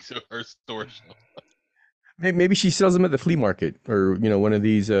link to her store show. Maybe she sells them at the flea market, or one of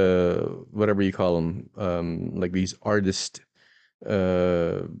these whatever you call them, like these artist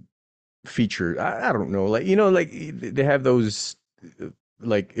uh feature. I don't know, like like they have those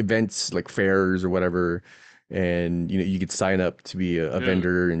like events, like fairs or whatever, and you could sign up to be a Dude,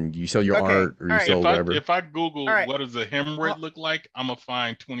 vendor, and you sell your Okay, art or you all right. sell whatever. If I Google All right. what does a hemorrhoid look like, I'm gonna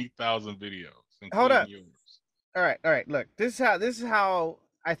find 20,000 videos, Hold including up. yours. All right. Look, this is how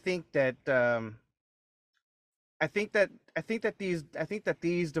I think that I think that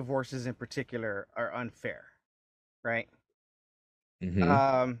these divorces in particular are unfair, right?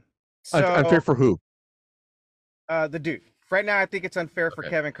 Mhm. So Unfair for who? the dude. Right now, I think it's unfair for Okay.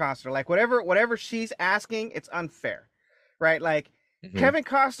 Kevin Costner. Like whatever she's asking, it's unfair. right? Like Mhm. Kevin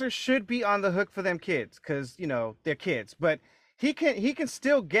Costner should be on the hook for them kids because they're kids, but he can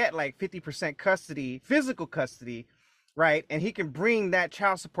still get like 50% custody, physical custody, right? And he can bring that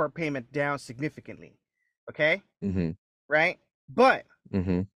child support payment down significantly. Okay, Mhm. right? But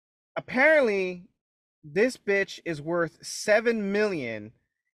Mhm. apparently, this bitch is worth $7 million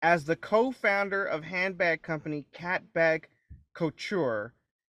as the co-founder of handbag company Cat Bag Couture,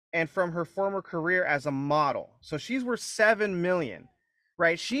 and from her former career as a model. So she's worth $7 million,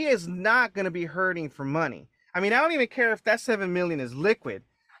 right? She is not going to be hurting for money. I mean, I don't even care if that $7 million is liquid.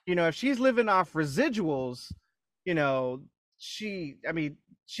 If she's living off residuals, I mean,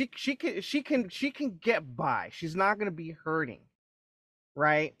 she can get by. She's not going to be hurting,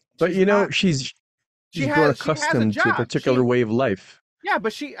 right? But She's not. she's grown She has a accustomed to a job. particular way of life. Yeah,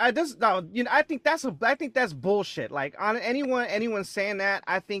 but I think that's bullshit. Like, on anyone saying that,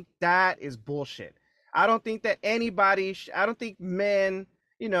 I think that is bullshit. I don't think that I don't think men,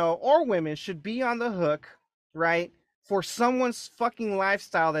 or women should be on the hook, right, for someone's fucking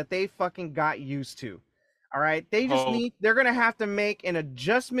lifestyle that they fucking got used to. All right, they're gonna have to make an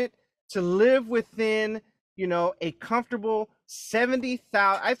adjustment to live within, a comfortable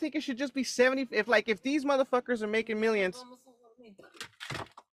 70,000. I think it should just be 70. If these motherfuckers are making millions.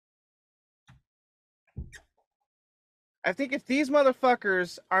 I think if these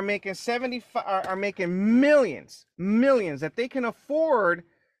motherfuckers are making are making millions that they can afford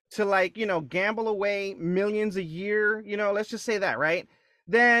to gamble away millions a year, let's just say that, right?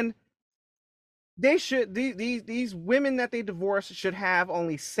 Then they should these women that they divorce should have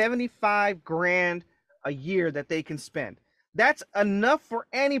only 75 grand a year that they can spend. That's enough for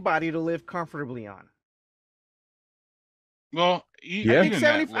anybody to live comfortably on. Well, Yeah.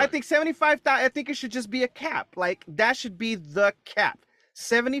 I think 75,000. I think it should just be a cap. Like, that should be the cap.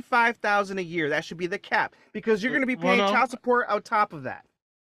 75,000 a year. That should be the cap, because you're going to be paying child support on top of that.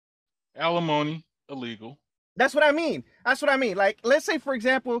 Alimony illegal. That's what I mean. Like, let's say, for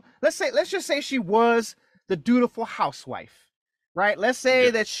example, let's just say she was the dutiful housewife, right? Let's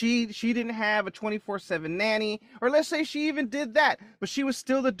say that she didn't have a 24/7 nanny, or let's say she even did that, but she was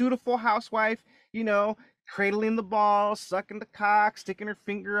still the dutiful housewife, cradling the ball, sucking the cock, sticking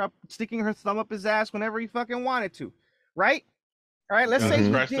her thumb up his ass whenever he fucking wanted to, right? All right, let's say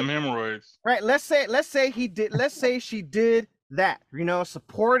scratch them hemorrhoids. Right, let's say she did that,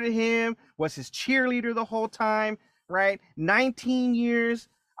 supported him, was his cheerleader the whole time, right? 19 years,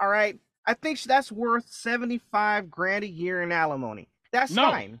 all right? I think that's worth 75 grand a year in alimony. That's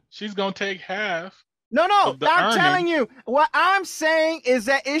fine. She's gonna take half. No, I'm telling you, what I'm saying is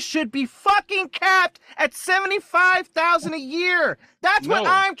that it should be fucking capped at 75,000 a year. That's what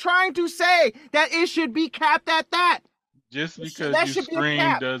I'm trying to say. That it should be capped at that. Just because you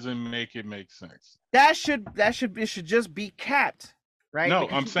scream doesn't make it make sense. It should just be capped, right? No,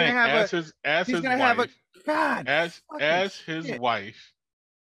 because I'm saying as his wife,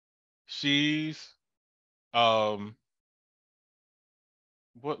 she's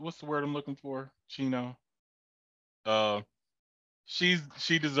what's the word I'm looking for? Chino. She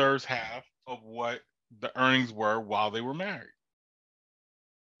deserves half of what the earnings were while they were married.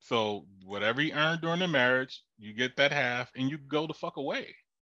 So whatever he earned during the marriage, you get that half and you go the fuck away.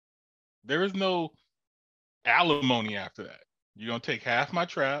 There is no alimony after that. You're gonna take half my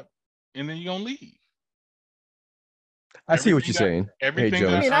trap and then you're gonna leave. I see what you're saying. Everything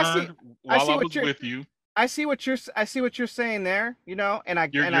that I earned while I was with you. I see what you're saying there,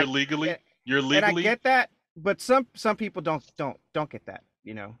 and you're legally and I get that, but some people don't get that,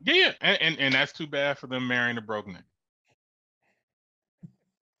 Yeah, and that's too bad for them marrying a broke nigga.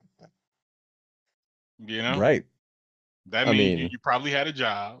 Right. That means you probably had a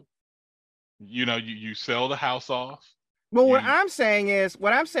job. You sell the house off. Well, what I'm saying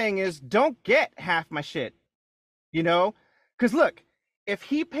is don't get half my shit. Because look, if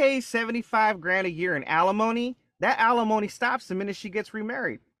he pays 75 grand a year in alimony, that alimony stops the minute she gets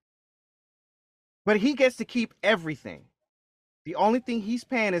remarried. But he gets to keep everything. The only thing he's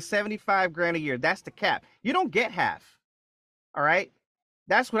paying is 75 grand a year. That's the cap. You don't get half. All right?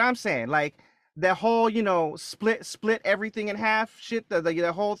 That's what I'm saying. Like, the whole, split everything in half shit,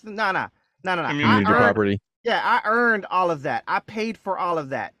 the whole thing. No. Community property. Yeah, I earned all of that. I paid for all of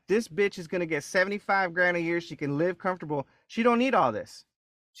that. This bitch is gonna get 75 grand a year. She can live comfortable. She don't need all this.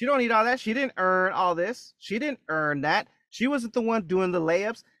 She don't need all that. She didn't earn all this. She didn't earn that. She wasn't the one doing the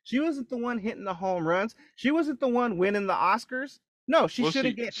layups. She wasn't the one hitting the home runs. She wasn't the one winning the Oscars. No, she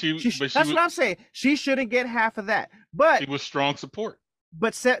shouldn't get. That's what I'm saying. She shouldn't get half of that. But it was strong support.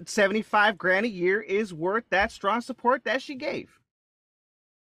 But 75 grand a year is worth that strong support that she gave.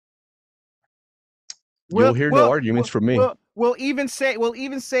 You'll hear no arguments from me. We'll even say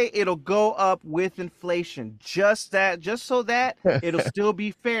it'll go up with inflation, just so that it'll still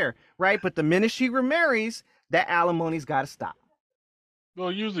be fair, right? But the minute she remarries, that alimony's got to stop.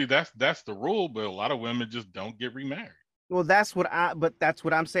 Well, usually that's the rule, but a lot of women just don't get remarried. Well, that's what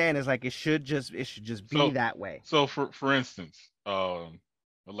I'm saying is like it should just be that way. So for instance, a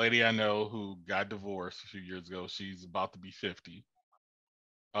lady I know who got divorced a few years ago, she's about to be 50,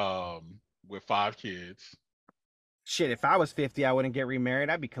 with 5 kids. Shit, if I was 50, I wouldn't get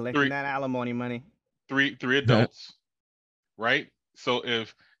remarried. I'd be collecting that alimony money. Three adults, right? So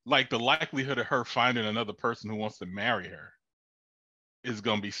if like the likelihood of her finding another person who wants to marry her is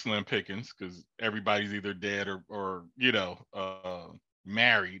gonna be slim pickings because everybody's either dead or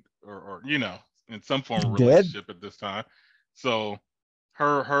married or in some form of relationship at this time. So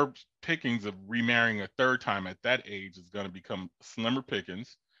her pickings of remarrying a third time at that age is gonna become slimmer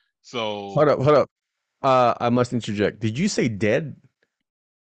pickings. So hold up. I must interject. Did you say dead?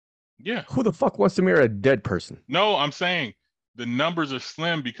 Yeah. Who the fuck wants to marry a dead person? No, I'm saying the numbers are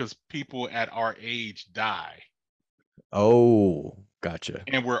slim because people at our age die. Oh, gotcha.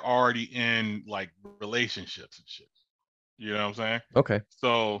 And we're already in like relationships and shit. You know what I'm saying? Okay.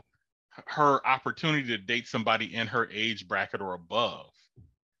 So her opportunity to date somebody in her age bracket or above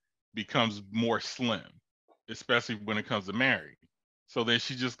becomes more slim, especially when it comes to marriage. So then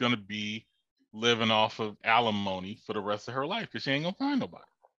she's just gonna be living off of alimony for the rest of her life because she ain't gonna find nobody.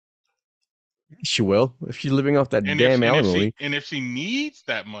 She will if she's living off that damn alimony. If she needs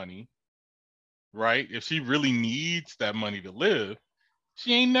that money, right? If she really needs that money to live,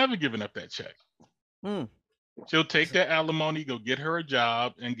 she ain't never giving up that check. She'll take that alimony, go get her a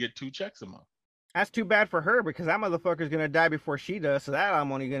job, and get 2 checks a month. That's too bad for her because that motherfucker's gonna die before she does. So that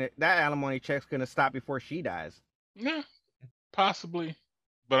alimony check's gonna stop before she dies. Yeah, possibly,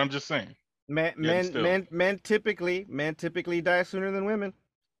 but I'm just saying. Men typically die sooner than women.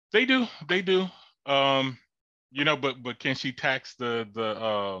 They do. But can she tax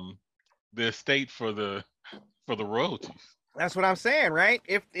the estate for the royalties? That's what I'm saying, right?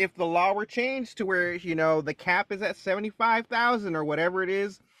 If the law were changed to where the cap is at 75,000 or whatever it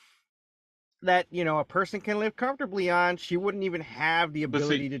is that a person can live comfortably on, she wouldn't even have the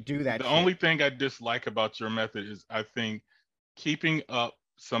ability to do that. The only thing I dislike about your method is I think keeping up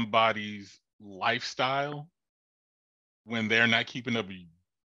somebody's lifestyle when they're not keeping up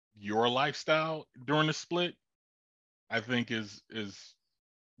your lifestyle during the split, I think is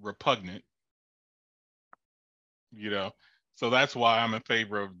repugnant. So that's why I'm in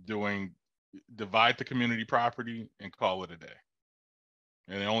favor of divide the community property and call it a day.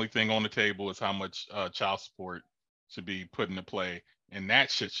 And the only thing on the table is how much child support should be put into play, and that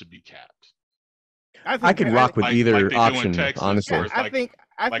shit should be capped. I could rock with either option, honestly. Yeah, I think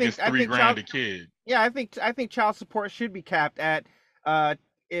it's $3,000 a kid. Yeah, I think child support should be capped at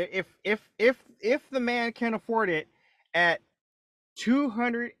if the man can afford it at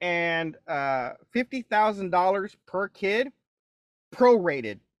 $250,000 per kid,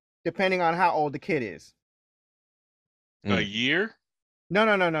 prorated, depending on how old the kid is. A year? No.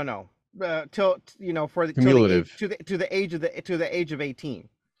 Till for the cumulative to the age of 18.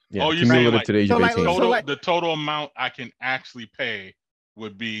 Yeah, you're cumulative like, to the age of 18. The total amount I can actually pay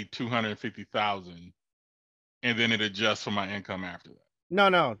would be $250,000, and then it adjusts for my income after that.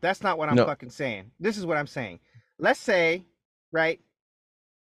 No, that's not what I'm fucking saying. This is what I'm saying. Let's say, right?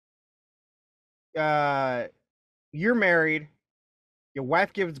 You're married, your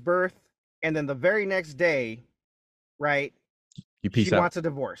wife gives birth, and then the very next day, right? She wants a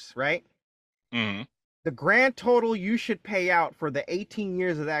divorce, right? Mm-hmm. The grand total you should pay out for the 18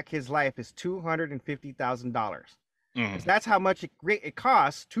 years of that kid's life is $250,000. That's how much it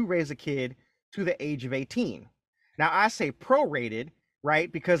costs to raise a kid to the age of 18. Now I say prorated,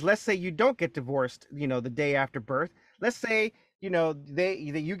 right? Because let's say you don't get divorced, the day after birth. Let's say, you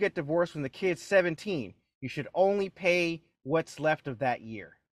get divorced when the kid's 17. You should only pay what's left of that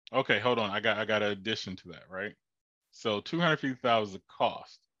year. Okay, hold on. I got an addition to that, right? So $250,000 is a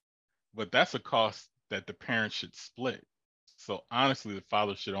cost, but that's a cost that the parents should split. So honestly, the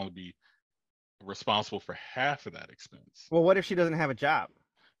father should only be responsible for half of that expense. Well, what if she doesn't have a job?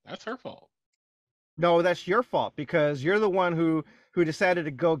 That's her fault. No, that's your fault because you're the one who decided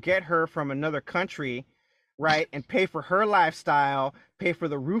to go get her from another country, right? And pay for her lifestyle, pay for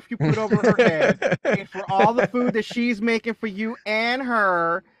the roof you put over her head, pay for all the food that she's making for you and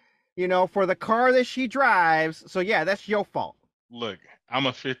her, for the car that she drives. So yeah, that's your fault. Look, I'm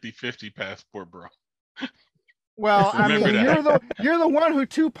a 50-50 passport, bro. Well, I Remember mean, that. you're the one who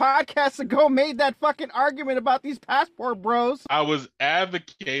 2 podcasts ago made that fucking argument about these passport bros. I was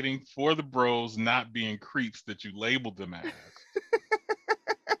advocating for the bros not being creeps that you labeled them as.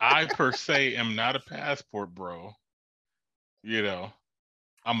 I per se am not a passport bro. You know,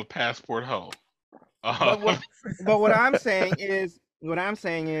 I'm a passport hoe. But what I'm saying is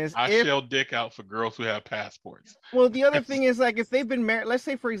I if shell dick out for girls who have passports. well, the other thing is like if they've been married, let's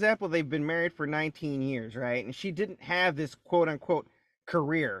say for example they've been married for 19 years, right? And she didn't have this quote unquote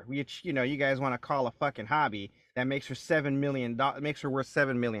career, which you guys want to call a fucking hobby that makes her makes her worth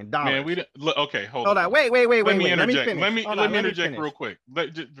 $7 million. Man, we look, okay. Hold on. Wait. Let me Let me interject. finish. Let me interject real quick.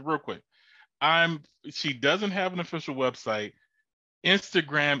 Real quick. She doesn't have an official website.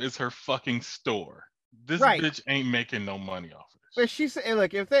 Instagram is her fucking store. This bitch ain't making no money off of this. But she said,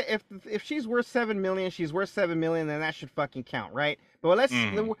 look, if she's worth 7 million, she's worth 7 million, then that should fucking count, right? But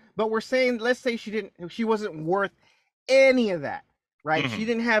but we're saying, let's say she wasn't worth any of that, right? She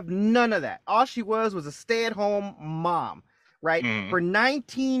didn't have none of that. All she was a stay-at-home mom, right? For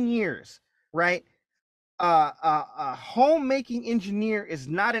 19 years, right? A homemaking engineer is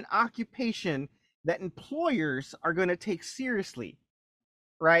not an occupation that employers are going to take seriously,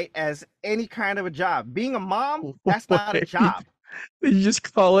 right? As any kind of a job. Being a mom, that's not a job. Did you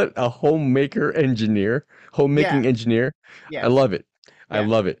just call it a homemaking engineer? Yes. I love it. Yeah. I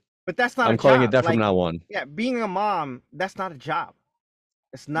love it. But that's not I'm a calling job. it that from now on. Yeah, being a mom, that's not a job.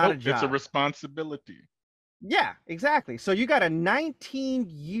 It's not a job. It's a responsibility. Yeah, exactly. So you got a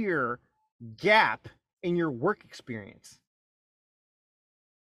 19-year gap in your work experience.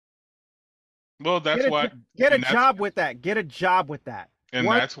 Well, that's why get a job with that. Get a job with that. And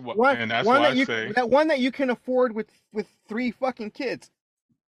that's why I say that one that you can afford with 3 fucking kids.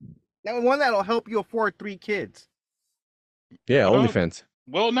 That one that'll help you afford 3 kids. Yeah, OnlyFans.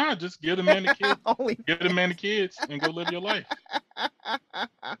 Well, nah, just get a man the kids. Get a man the kids and go live your life.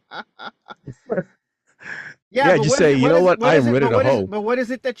 Yeah, just say, you know what? I'm ready to hoe. But what is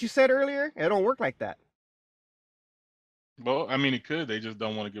it that you said earlier? It don't work like that. Well, I mean, it could. They just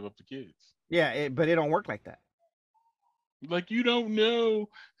don't want to give up the kids. Yeah, but it don't work like that. Like, you don't know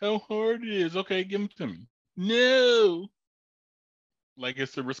how hard it is. Okay, give them to me. No. Like,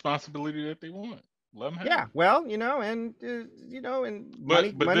 it's the responsibility that they want. Let them have it. Well,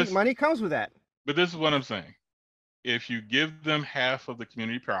 and money comes with that. But this is what I'm saying. If you give them half of the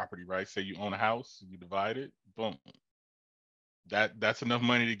community property, right? Say you own a house, you divide it, boom. That's enough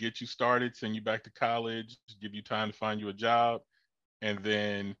money to get you started, send you back to college, give you time to find you a job, and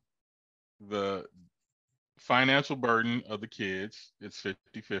then the financial burden of the kids, it's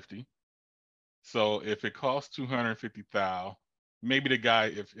 50-50. So if it costs $250,000, maybe the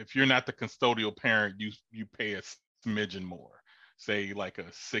guy, if you're not the custodial parent, you pay a smidgen more, say like a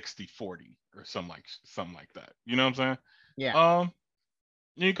 60-40 or something like that. You know what I'm saying? Yeah.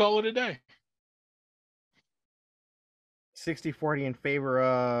 You call it a day. 60-40 in favor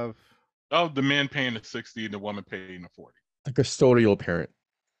of the man paying the 60 and the woman paying the 40. The custodial parent.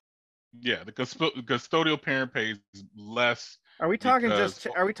 Yeah, the custodial parent pays less. Are we talking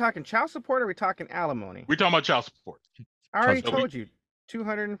child support or are we talking alimony? We're talking about child support. I already told you.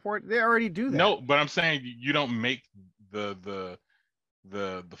 240. They already do that. No, but I'm saying you don't make the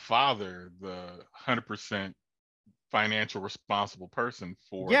father the 100% financial responsible person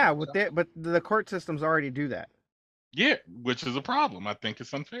for. Yeah, but the court systems already do that. Yeah, which is a problem. I think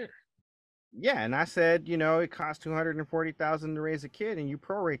it's unfair. Yeah, and I said, it costs $240,000 to raise a kid, and you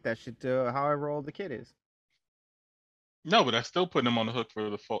prorate that shit to however old the kid is. No, but that's still putting them on the hook for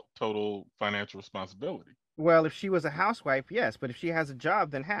the total financial responsibility. Well, if she was a housewife, yes, but if she has a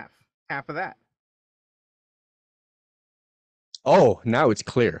job, then half of that. Oh, now it's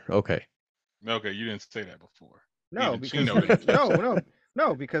clear. Okay. Okay, you didn't say that before. No, because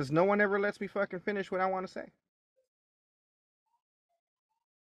no, because no one ever lets me fucking finish what I want to say.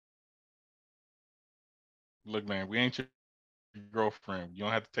 Look, man, we ain't your girlfriend. You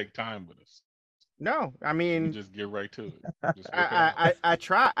don't have to take time with us. No, I mean, you just get right to it. I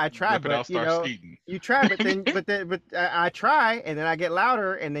try, but you try, but I try, and then I get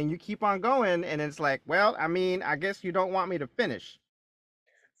louder, and then you keep on going, and it's like, well, I mean, I guess you don't want me to finish.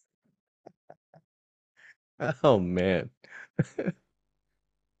 Oh man.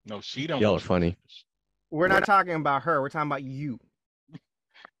 No, she don't. Y'all are funny. We're not talking about her. We're talking about you.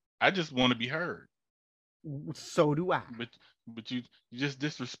 I just want to be heard. So do I. But you just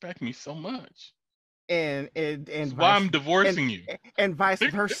disrespect me so much. And that's why I'm divorcing you. And vice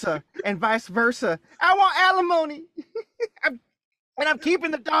versa. And vice versa. I want alimony. I'm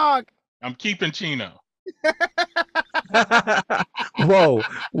keeping the dog. I'm keeping Chino. Whoa,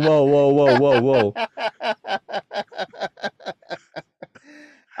 whoa, whoa, whoa, whoa, whoa.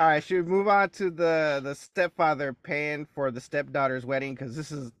 All right, should we move on to the stepfather paying for the stepdaughter's wedding? Because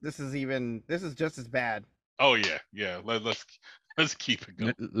this is just as bad. Oh yeah, yeah. Let's keep it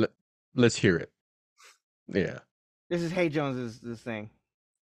going. Let's hear it. Yeah. This is Hey Jones's this thing.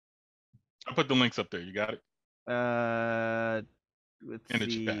 I put the links up there. You got it Let's in the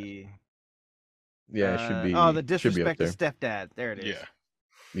see. chat. Yeah, it should be. Oh, the should be up disrespect to there. stepdad. There it is. Yeah.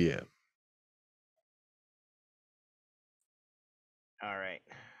 Yeah. All right.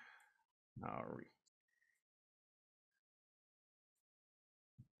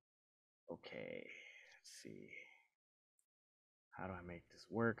 Okay. Let's see. How do I make this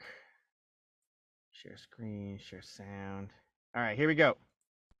work? Share screen, share sound. All right, here we go.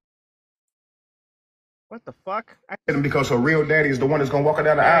 What the fuck? Because her real daddy is the one that's gonna walk her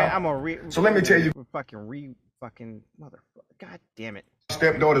down the aisle. I'm gonna So let me tell you, fucking motherfucker. God damn it.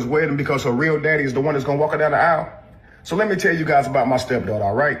 Stepdaughter's wedding because her real daddy is the one that's gonna walk her down the aisle. So let me tell you guys about my stepdaughter,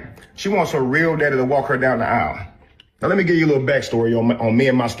 all right? She wants her real daddy to walk her down the aisle. Now let me give you a little backstory on me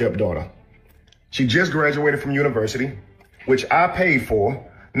and my stepdaughter. She just graduated from university, which I paid for.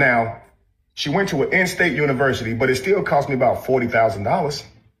 Now, she went to an in-state university, but it still cost me about $40,000.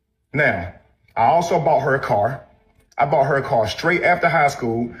 Now, I also bought her a car. I bought her a car straight after high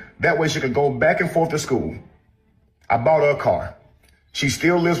school. That way she could go back and forth to school. I bought her a car. She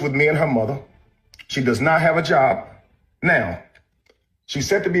still lives with me and her mother. She does not have a job. Now, she's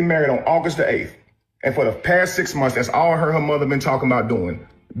set to be married on August the 8th. And for the past 6 months, that's all her mother been talking about doing.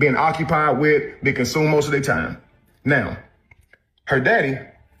 Being occupied with, being consumed most of their time. Now, her daddy,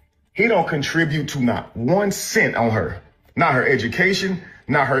 he don't contribute to not 1 cent on her. Not her education,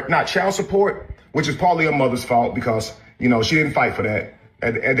 not child support, which is partly her mother's fault because, you know, she didn't fight for that.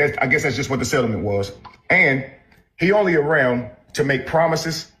 And I guess that's just what the settlement was. And he only around to make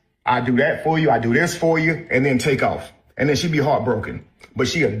promises. I do that for you, I do this for you, and then take off. And then she'd be heartbroken. But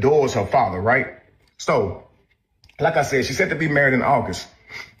she adores her father, right? So, like I said, she's set to be married in August.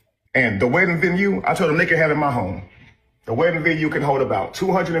 And the wedding venue, I told them they can have it in my home. The wedding venue can hold about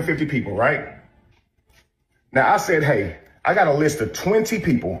 250 people, right? Now I said, hey, I got a list of 20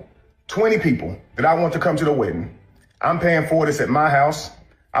 people that I want to come to the wedding. I'm paying for this at my house.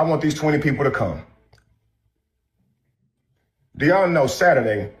 I want these 20 people to come. Do y'all know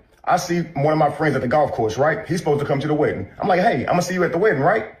Saturday, I see one of my friends at the golf course, right? He's supposed to come to the wedding. I'm like, hey, I'm gonna see you at the wedding,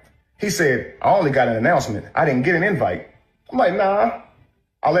 right? He said, I only got an announcement. I didn't get an invite. I'm like, nah.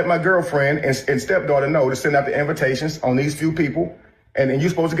 I'll let my girlfriend and stepdaughter know to send out the invitations on these few people, and then you're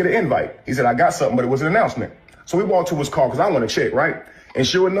supposed to get an invite. He said, I got something, but it was an announcement. So we walked to his car because I want to check, right? And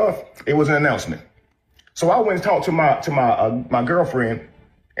sure enough, it was an announcement. So I went and talked to my girlfriend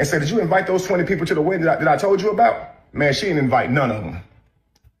and said, did you invite those 20 people to the wedding that I told you about? Man, she didn't invite none of them.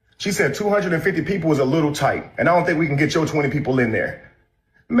 She said 250 people was a little tight, and I don't think we can get your 20 people in there.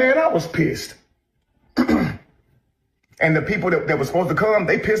 Man, I was pissed. And the people that were supposed to come,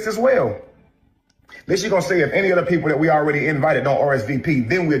 they pissed as well. Then she gonna say if any of the people that we already invited don't RSVP,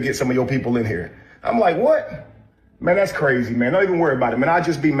 then we'll get some of your people in here. I'm like, what? Man, that's crazy, man. Don't even worry about it, man. I'll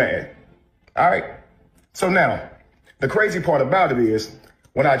just be mad. All right? So now, the crazy part about it is,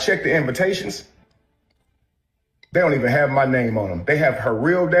 when I check the invitations, they don't even have my name on them. They have her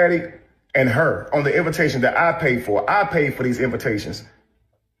real daddy and her on the invitation that I paid for. I paid for these invitations.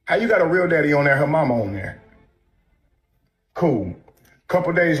 How you got a real daddy on there, her mama on there? Cool.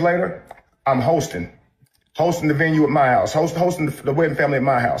 Couple days later, I'm hosting the venue at my house, hosting the wedding family at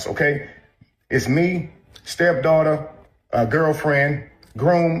my house, okay? It's me, stepdaughter, girlfriend,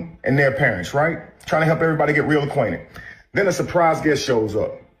 groom, and their parents, right? Trying to help everybody get real acquainted. Then a surprise guest shows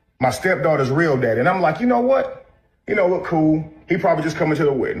up, my stepdaughter's real daddy. And I'm like, you know what? You know what, cool. He probably just coming to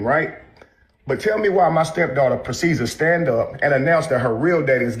the wedding, right? But tell me why my stepdaughter proceeds to stand up and announce that her real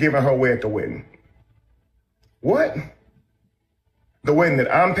daddy is giving her away at the wedding. What? The wedding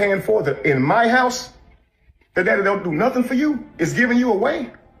that I'm paying for, in my house, the daddy don't do nothing for you, is giving you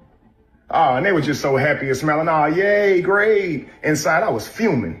away? And they were just so happy and smiling. Yay, great. Inside, I was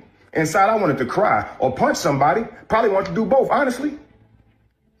fuming. Inside, I wanted to cry or punch somebody. Probably wanted to do both, honestly.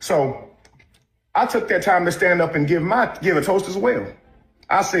 So I took that time to stand up and give a toast as well.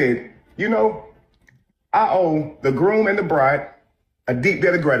 I said, you know, I owe the groom and the bride a deep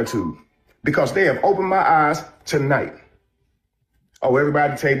debt of gratitude because they have opened my eyes tonight. Oh,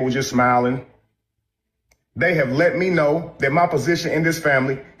 everybody at the table was just smiling. They have let me know that my position in this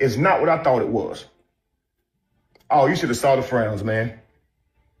family is not what I thought it was. Oh, you should have saw the frowns, man.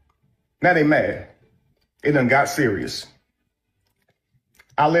 Now they mad. It done got serious.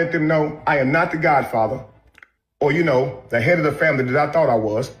 I let them know I am not the godfather or, you know, the head of the family that I thought I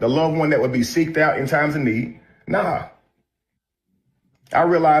was, the loved one that would be seeked out in times of need. Nah. I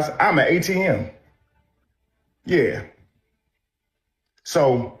realized I'm an ATM. Yeah.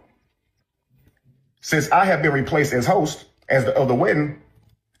 So since I have been replaced as host of the wedding,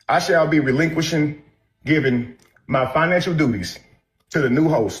 I shall be relinquishing, giving my financial duties to the new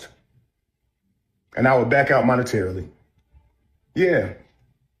host. And I will back out monetarily. Yeah.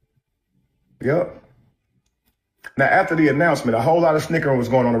 Yep. Now, after the announcement, a whole lot of snickering was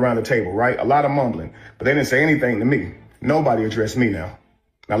going on around the table, right? A lot of mumbling, but they didn't say anything to me. Nobody addressed me now.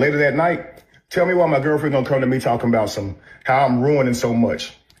 Now, later that night, tell me why my girlfriend gonna come to me talking about how I'm ruining so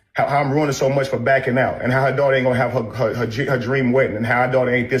much, how I'm ruining so much for backing out, and how her daughter ain't gonna have her dream wedding, and how her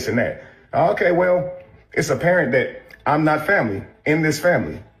daughter ain't this and that. Okay, well, it's apparent that I'm not family in this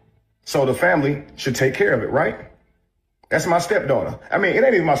family. So the family should take care of it, right? That's my stepdaughter. I mean, it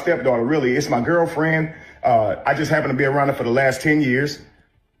ain't even my stepdaughter, really. It's my girlfriend. I just happen to be around her for the last 10 years.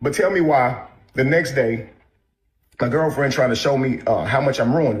 But tell me why the next day, my girlfriend trying to show me how much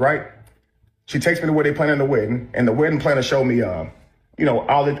I'm ruined, right? She takes me to where they planning the wedding, and the wedding planner showed me, you know,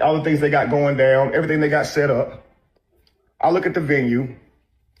 all the things they got going down, everything they got set up. I look at the venue.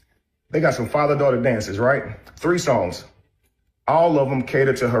 They got some father-daughter dances, right? 3 songs. All of them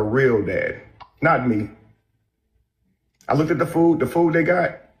cater to her real dad, not me. I looked at the food they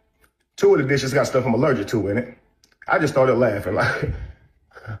got. 2 of the dishes got stuff I'm allergic to in it. I just started laughing. Like,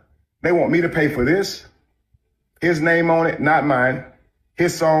 they want me to pay for this? His name on it, not mine.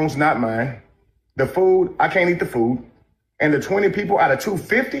 His songs, not mine. The food, I can't eat the food. And the 20 people out of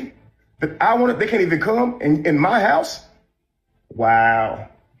 250 that they can't even come in my house? Wow.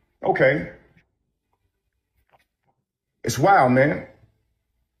 Okay. It's wild, man.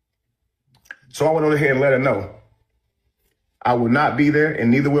 So I went on ahead and let her know I will not be there,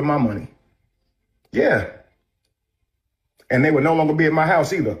 and neither will my money. Yeah. And they would no longer be at my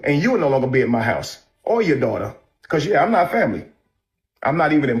house either. And you would no longer be at my house or your daughter. Because, yeah, I'm not family. I'm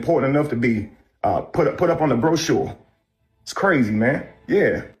not even important enough to be put up on the brochure. It's crazy, man.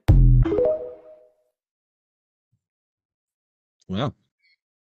 Yeah. Wow.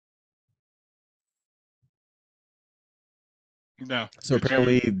 No. So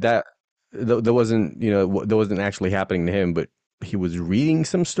apparently that wasn't, that wasn't actually happening to him, but he was reading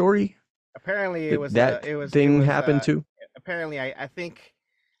some story Apparently, it was that it was it thing was happened to. apparently I think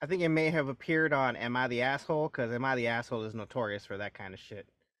it may have appeared on Am I the Asshole, because Am I the Asshole is notorious for that kind of shit.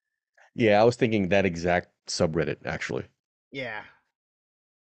 Yeah, I was thinking that exact subreddit actually. Yeah.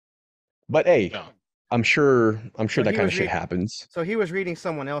 But hey, No. I'm sure So that he kind was of shit happens. So he was reading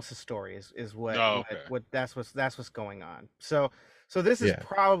someone else's story is what Oh, okay. what that's what's going on. So this is Yeah.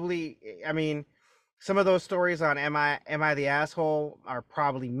 probably, I mean, some of those stories on Am I the Asshole are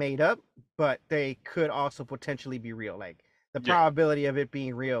probably made up, but they could also potentially be real. Like the Yeah. probability of it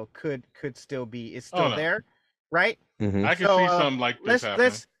being real could still be, it's still no. there, right? Mhm. I can So see something like this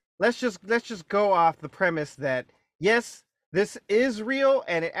happening. let's just go off the premise that yes, this is real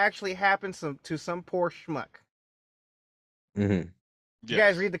and it actually happens to some poor schmuck. Mhm. You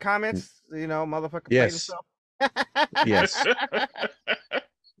guys read the comments? You know, motherfucker played Yes. himself. Yes.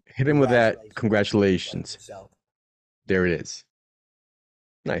 Hit him with that. Congratulations. There it is.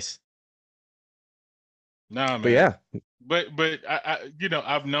 Nice. Nah, But man. yeah. But I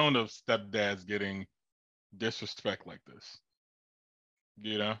I've known of stepdads getting disrespect like this.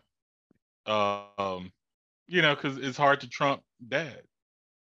 You know, because it's hard to trump dad.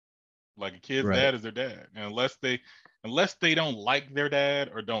 Like a kid's Right. dad is their dad, and unless they don't like their dad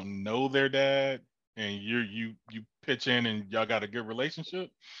or don't know their dad, and you pitch in and y'all got a good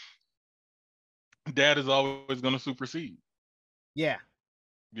relationship, dad is always going to supersede. Yeah.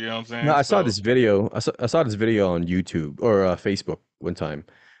 You know what I'm saying? No, I saw So this video. I saw this video on YouTube or Facebook one time,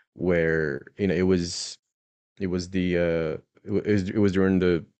 where it was during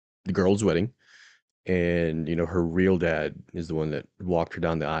the girl's wedding, and her real dad is the one that walked her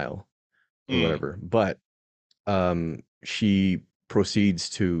down the aisle or whatever. But she proceeds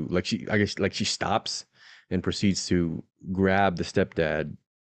to, like, she stops and proceeds to grab the stepdad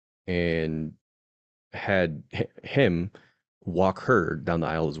and had him walk her down the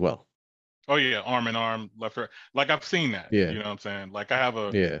aisle as well. oh yeah, arm in arm, left her. Like I've seen that. Yeah. You know what I'm saying? Like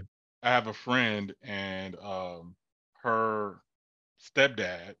Yeah. I have a friend and her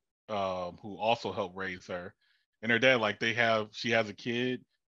stepdad who also helped raise her, and her dad, like she has a kid.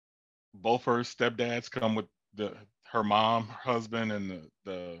 Both her stepdads come with her mom, her husband, and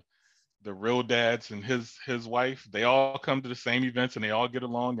the real dads and his wife. They all come to the same events and they all get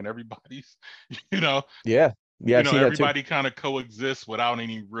along and everybody's, you know. Yeah. Yeah, I've seen that too. everybody kind of coexists without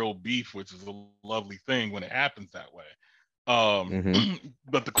any real beef, which is a lovely thing when it happens that way. Mm-hmm.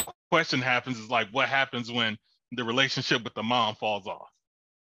 But the question happens is like, what happens when the relationship with the mom falls off?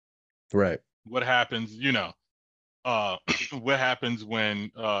 Right. What happens, what happens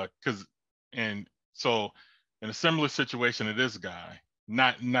when, and so in a similar situation to this guy,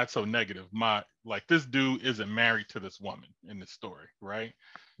 not so negative. This dude isn't married to this woman in this story, right?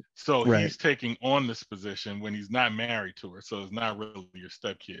 So Right. he's taking on this position when he's not married to her. So it's not really your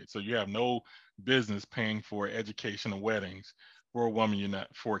stepkid. So you have no business paying for education and weddings for a woman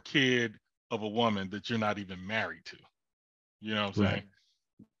for a kid of a woman that you're not even married to. You know what I'm saying? Right.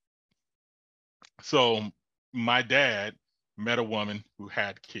 So my dad met a woman who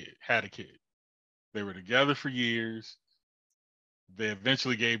had a kid. They were together for years. They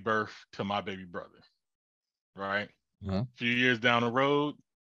eventually gave birth to my baby brother. Right? Uh-huh. A few years down the road,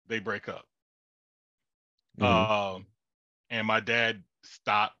 they break up. Mm-hmm. And my dad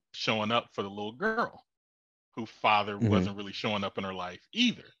stopped showing up for the little girl, whose father Mm-hmm. wasn't really showing up in her life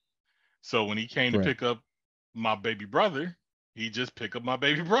either. So when he came to Right. pick up my baby brother, he just picked up my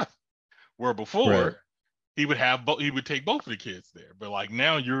baby brother. Where Right. before he would he would take both of the kids there, but like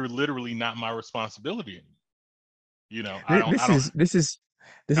now you're literally not my responsibility anymore. This is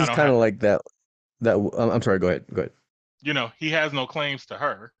this I is don't kind have, of like that. I'm sorry. Go ahead. Go ahead. he has no claims to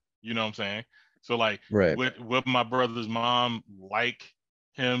her. You know what I'm saying? So like, Right. would my brother's mom like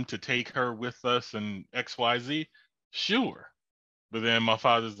him to take her with us and XYZ? Sure. But then my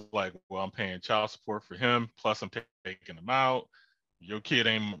father's like, well, I'm paying child support for him, plus I'm taking him out. Your kid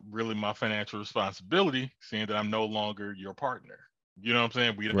ain't really my financial responsibility, seeing that I'm no longer your partner. You know what I'm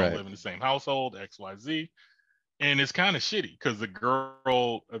saying? We don't Right. live in the same household, XYZ. And it's kind of shitty because the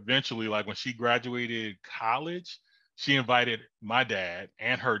girl eventually, like when she graduated college, she invited my dad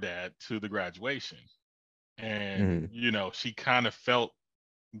and her dad to the graduation. And, Mm-hmm. she kind of felt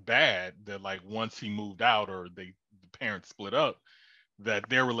bad that like once he moved out or the parents split up, that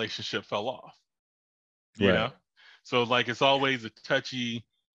their relationship fell off, you Right. know? So like it's always a touchy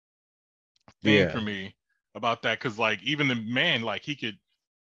thing for Yeah. me about that because like even the man, like he could,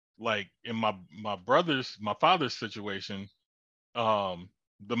 like in my father's situation,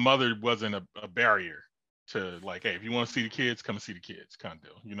 the mother wasn't a barrier to like, hey, if you want to see the kids, come and see the kids kind of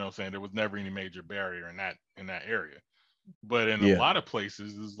deal. You know what I'm saying? There was never any major barrier in that area. But in a Yeah. lot of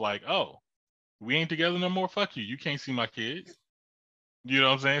places it's like, oh, we ain't together no more, fuck you, you can't see my kids. You know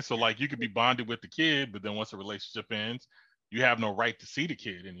what I'm saying? So like you could be bonded with the kid, but then once the relationship ends, you have no right to see the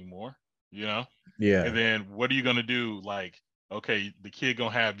kid anymore, you know? And Yeah. then what are you gonna do? Like, okay, the kid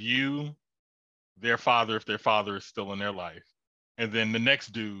gonna have you, their father, if their father is still in their life, and then the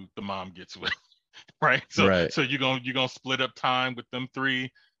next dude the mom gets with, right? So Right. so you're gonna split up time with them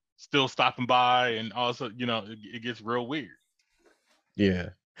three, still stopping by, and also, it gets real weird, Yeah.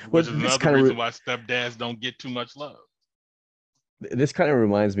 Well, which is another reason why stepdads don't get too much love. this kind of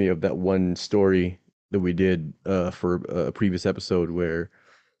reminds me of that one story that we did for a previous episode where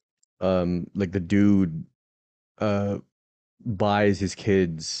like the dude uh buys his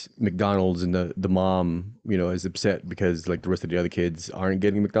kids McDonald's and the mom, is upset because like the rest of the other kids aren't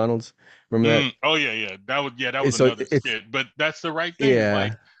getting McDonald's. Remember that? Oh yeah. That was So another it's skit. But that's the right thing.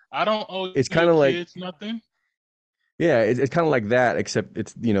 Like, yeah, I don't owe it's kind your of like kids nothing. yeah, it's kind of like that except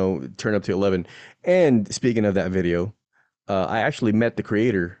it's turned up to 11. And speaking of that video, I actually met the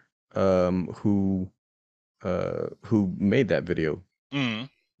creator who made that video Mm.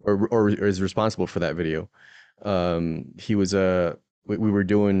 or is responsible for that video. He was we were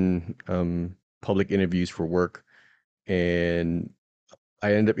doing public interviews for work, and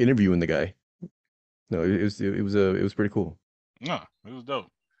I ended up interviewing the guy. No, it was pretty cool. No, it was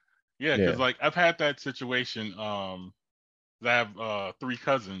dope. Yeah, because Yeah. like I've had that situation. I have three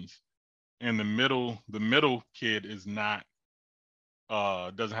cousins, and the middle kid is not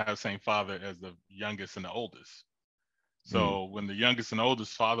doesn't have the same father as the youngest and the oldest. Mm. So when the youngest and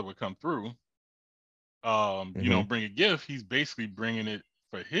oldest father would come through, Mm-hmm. bring a gift, he's basically bringing it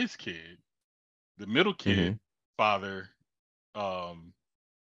for his kid. The middle kid Mm-hmm. father, um,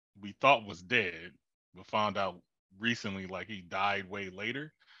 we thought was dead, but found out recently like he died way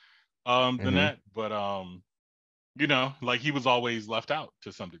later than Mm-hmm. that. But like he was always left out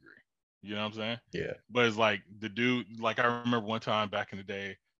to some degree. You know what I'm saying? Yeah. But it's like the dude, like I remember one time back in the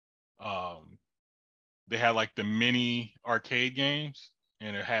day, um, they had like the mini arcade games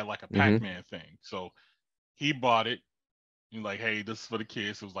and it had like a Mm-hmm. Pac-Man thing. So he bought it and like, hey, this is for the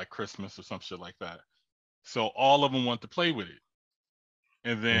kids. It was like Christmas or some shit like that. So all of them want to play with it.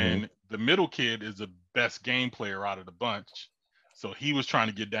 And Mm-hmm. then the middle kid is the best game player out of the bunch. So he was trying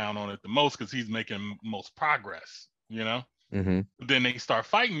to get down on it the most because he's making most progress, you know? Mm-hmm. But then they start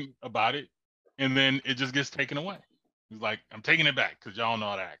fighting about it, and then it just gets taken away. He's like, I'm taking it back because y'all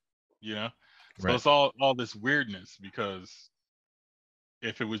know how to act, you know? So Right. it's all this weirdness because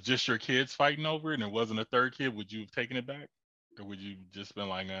if it was just your kids fighting over it and it wasn't a third kid, would you have taken it back? Or would you just been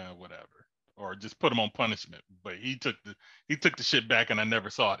like, whatever? Or just put him on punishment? But he took the shit back and I never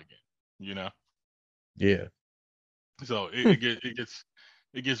saw it again, you know? Yeah. So it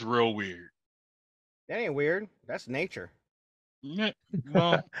gets real weird. That ain't weird. That's nature. Yeah,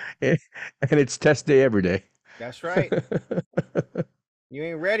 well, And it's test day every day. That's right. You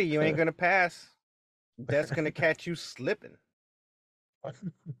ain't ready. You ain't gonna pass. That's gonna catch you slipping.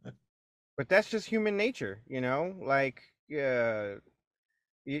 But that's just human nature, you know. Like, I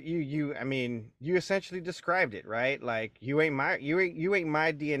mean, you essentially described it, right? Like, you ain't my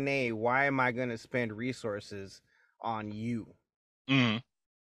DNA. Why am I gonna spend resources on you? mm.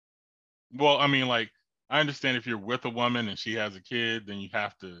 Well, I mean, like, I understand if you're with a woman and she has a kid, then you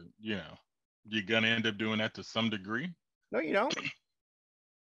have to, you're gonna end up doing that to some degree. No, you don't.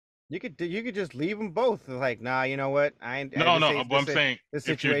 You could just leave them both. Like, nah, you know what? No, no. But I'm saying this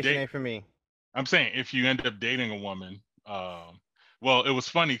if you're situation ain't for me. I'm saying if you end up dating a woman, well, it was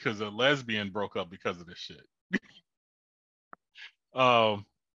funny because a lesbian broke up because of this shit.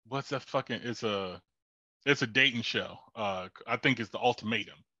 What's that fucking? It's a dating show. I think it's the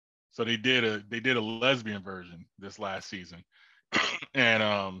Ultimatum. So they did a lesbian version this last season,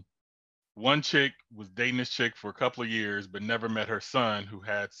 and one chick was dating this chick for a couple of years, but never met her son, who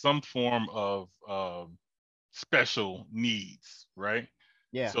had some form of special needs, right?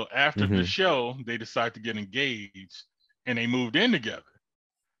 Yeah. So after the Mm-hmm. show, they decided to get engaged, and they moved in together.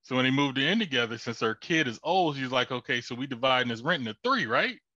 So when they moved in together, since her kid is old, she's like, okay, so we dividing this rent into three,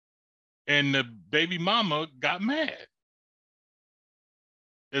 right? And the baby mama got mad,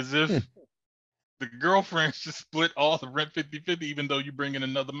 as if the girlfriend should split all the rent 50-50, even though you bring in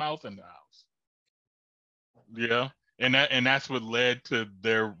another mouth in the house. Yeah. And that's what led to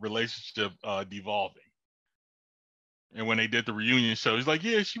their relationship devolving. And when they did the reunion show, he's like,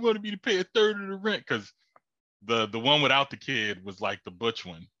 yeah, she wanted me to pay a third of the rent because the one without the kid was like the butch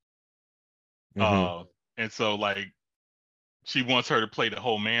one. Mm-hmm. And so like she wants her to play the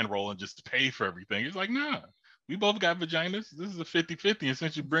whole man role and just pay for everything. He's like, nah, we both got vaginas. This is a 50-50. And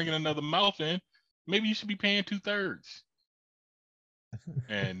since you're bringing another mouth in, maybe you should be paying 2/3.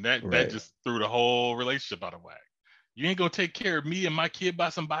 And that Right. just threw the whole relationship out of whack. You ain't gonna take care of me and my kid by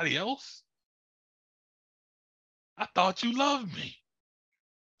somebody else? I thought you loved me.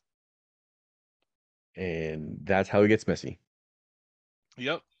 And that's how it gets messy.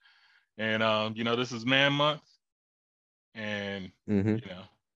 Yep. And this is Man Month, and Mm-hmm.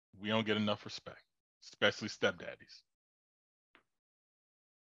 we don't get enough respect, especially stepdaddies.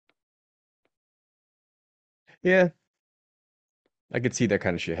 Yeah. I could see that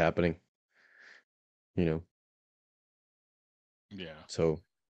kind of shit happening. Yeah. So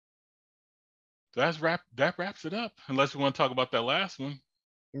So that wraps it up. Unless we want to talk about that last one.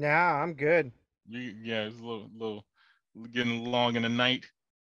 Nah, I'm good. Yeah, it's a little getting long in the night.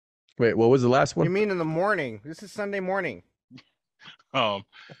 wait, what was the last You one? mean in the morning? This is Sunday morning. Um,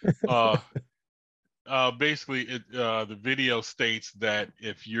 uh, Basically, the video states that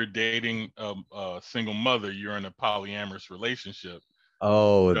if you're dating a single mother, you're in a polyamorous relationship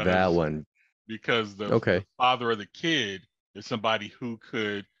Oh, that because one. the Okay. father of the kid is somebody who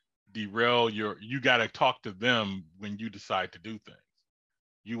could derail you got to talk to them when you decide to do things.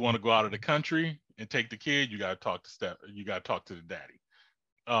 You want to go out of the country and take the kid, you got to talk to the daddy.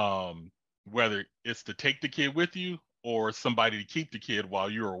 Whether it's to take the kid with you or somebody to keep the kid while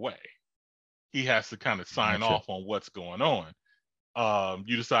you're away, he has to kind of sign Gotcha. off on what's going on.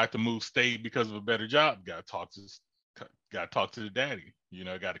 You decide to move state because of a better job, got to talk to the daddy.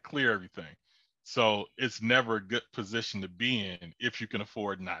 Got to clear everything. So it's never a good position to be in if you can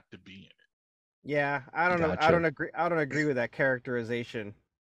afford not to be in it. Yeah, I don't know. Gotcha. I don't agree with that characterization.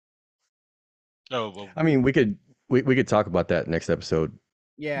 Oh well, I mean, we could talk about that next episode.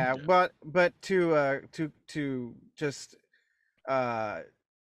 Yeah, yeah. but to just uh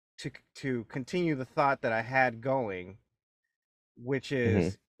to continue the thought that I had going, which Mm-hmm.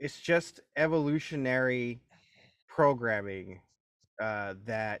 is it's just evolutionary programming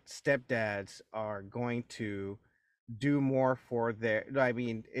that stepdads are going to do more for their. I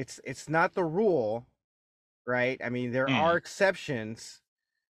mean, it's not the rule, right? I mean, there are Mm, exceptions,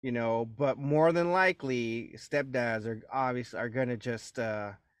 but more than likely, stepdads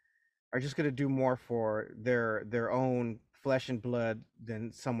are just gonna do more for their own flesh and blood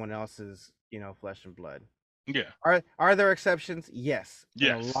than someone else's, flesh and blood. Yeah. Are there exceptions? Yes.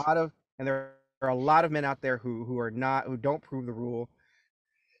 Yes. And there are a lot of men out there who don't prove the rule,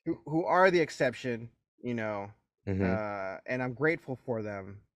 who are the exception, and I'm grateful for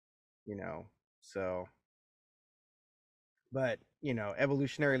them, so, but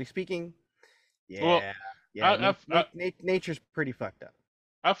evolutionarily speaking, Well, yeah, I nature's pretty fucked up.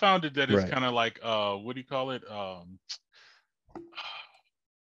 I found it that it's Right. kind of like what do you call it?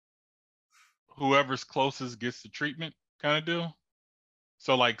 Whoever's closest gets the treatment kind of deal.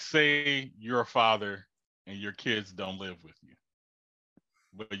 So like say you're a father and your kids don't live with you,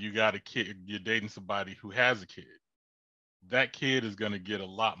 but you got a kid, you're dating somebody who has a kid. That kid is going to get a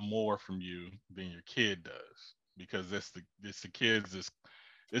lot more from you than your kid does because it's the kids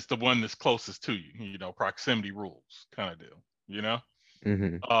it's the one that's closest to you. Proximity rules kind of deal.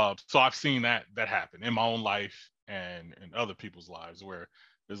 Mm-hmm. So I've seen that happen in my own life and in other people's lives where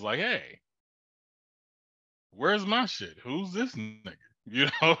it's like, hey, where's my shit? Who's this nigga? You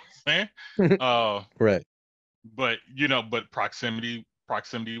know what I'm saying? Right. But proximity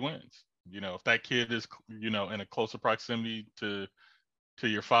wins. If that kid is in a closer proximity to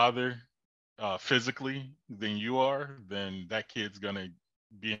your father physically than you are, then that kid's gonna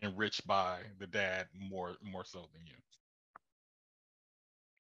be enriched by the dad more so than you.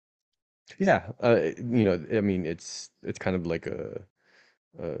 Yeah. I mean, it's kind of like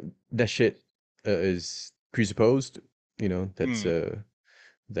that shit is presupposed. Mm.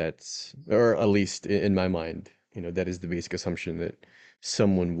 That's, or at least in my mind, that is the basic assumption that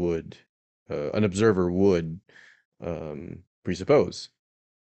someone would, an observer would, presuppose.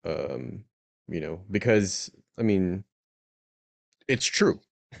 Because I mean, it's true.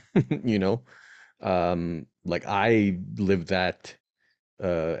 you know, like I live that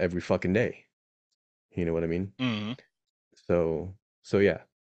every fucking day. You know what I mean? Mm-hmm. So, so yeah,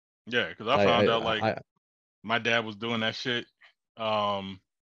 Yeah, because I I, found out I, like I, my dad was doing that shit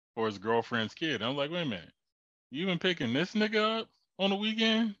for his girlfriend's kid. I was like, wait a minute, you been picking this nigga up on the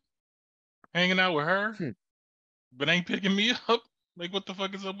weekend, hanging out with her, hmm. but ain't picking me up? Like, what the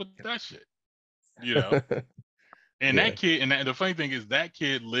fuck is up with that shit? You know? And Yeah, that kid, and the funny thing is, that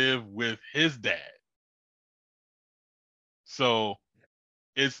kid lived with his dad. So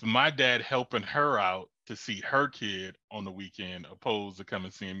it's my dad helping her out to see her kid on the weekend, opposed to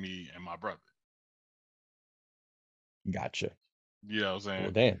coming seeing me and my brother. gotcha. You know what I'm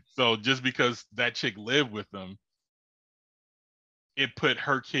Well, saying? damn. So just because that chick lived with them, it put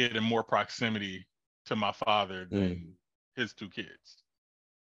her kid in more proximity to my father Mm. than his two kids.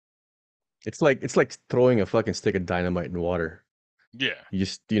 It's like throwing a fucking stick of dynamite in water. Yeah, You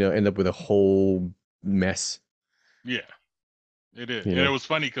just, end up with a whole mess, yeah, it is. you And it know? was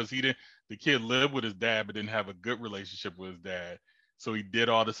funny because the kid lived with his dad, but didn't have a good relationship with his dad. So he did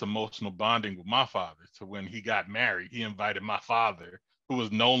all this emotional bonding with my father. So when he got married, he invited my father, who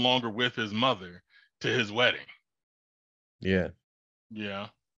was no longer with his mother, to his wedding. Yeah. Yeah,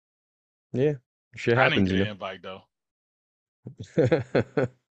 Yeah. Shit I didn't happens, get an invite though.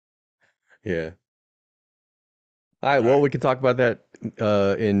 Yeah. All right, All well, right. we can talk about that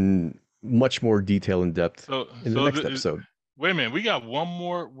in much more detail and depth So in the next episode. wait a minute, we got one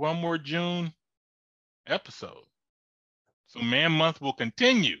more June episode. So Man Month will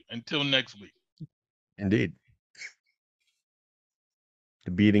continue until next week. Indeed.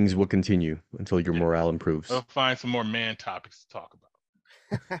 The beatings will continue until your Yeah. morale I'll improves. find some more man topics to talk about.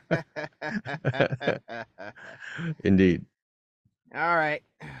 Indeed. All right.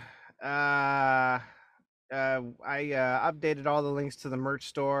 I updated all the links to the merch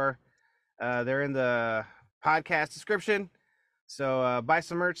store. They're in the podcast description. So buy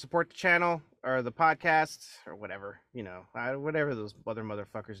some merch, support the channel or the podcast or whatever, whatever those other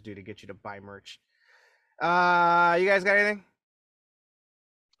motherfuckers do to get you to buy merch. You guys got anything?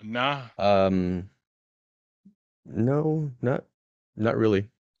 Nah. No, not really.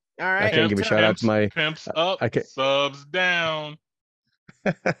 All I right. can't give a shout out to my Pimps up, I can't. subs down.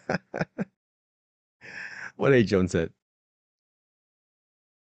 What A. Jones said.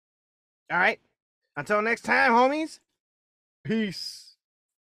 All right. Until next time, homies. Peace.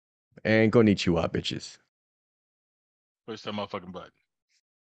 And konnichiwa, bitches. Push that motherfucking button.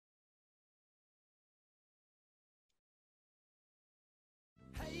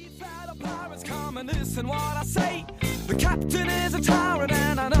 Hey, fellow pirates, come and listen what I say. The captain is a tyrant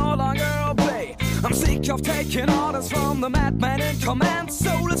and I no longer obey. I'm sick of taking orders from the madman in command.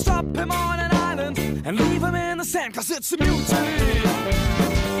 So let's drop him on an island and leave him in the sand, 'cause it's a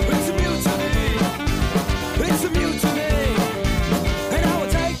mutiny.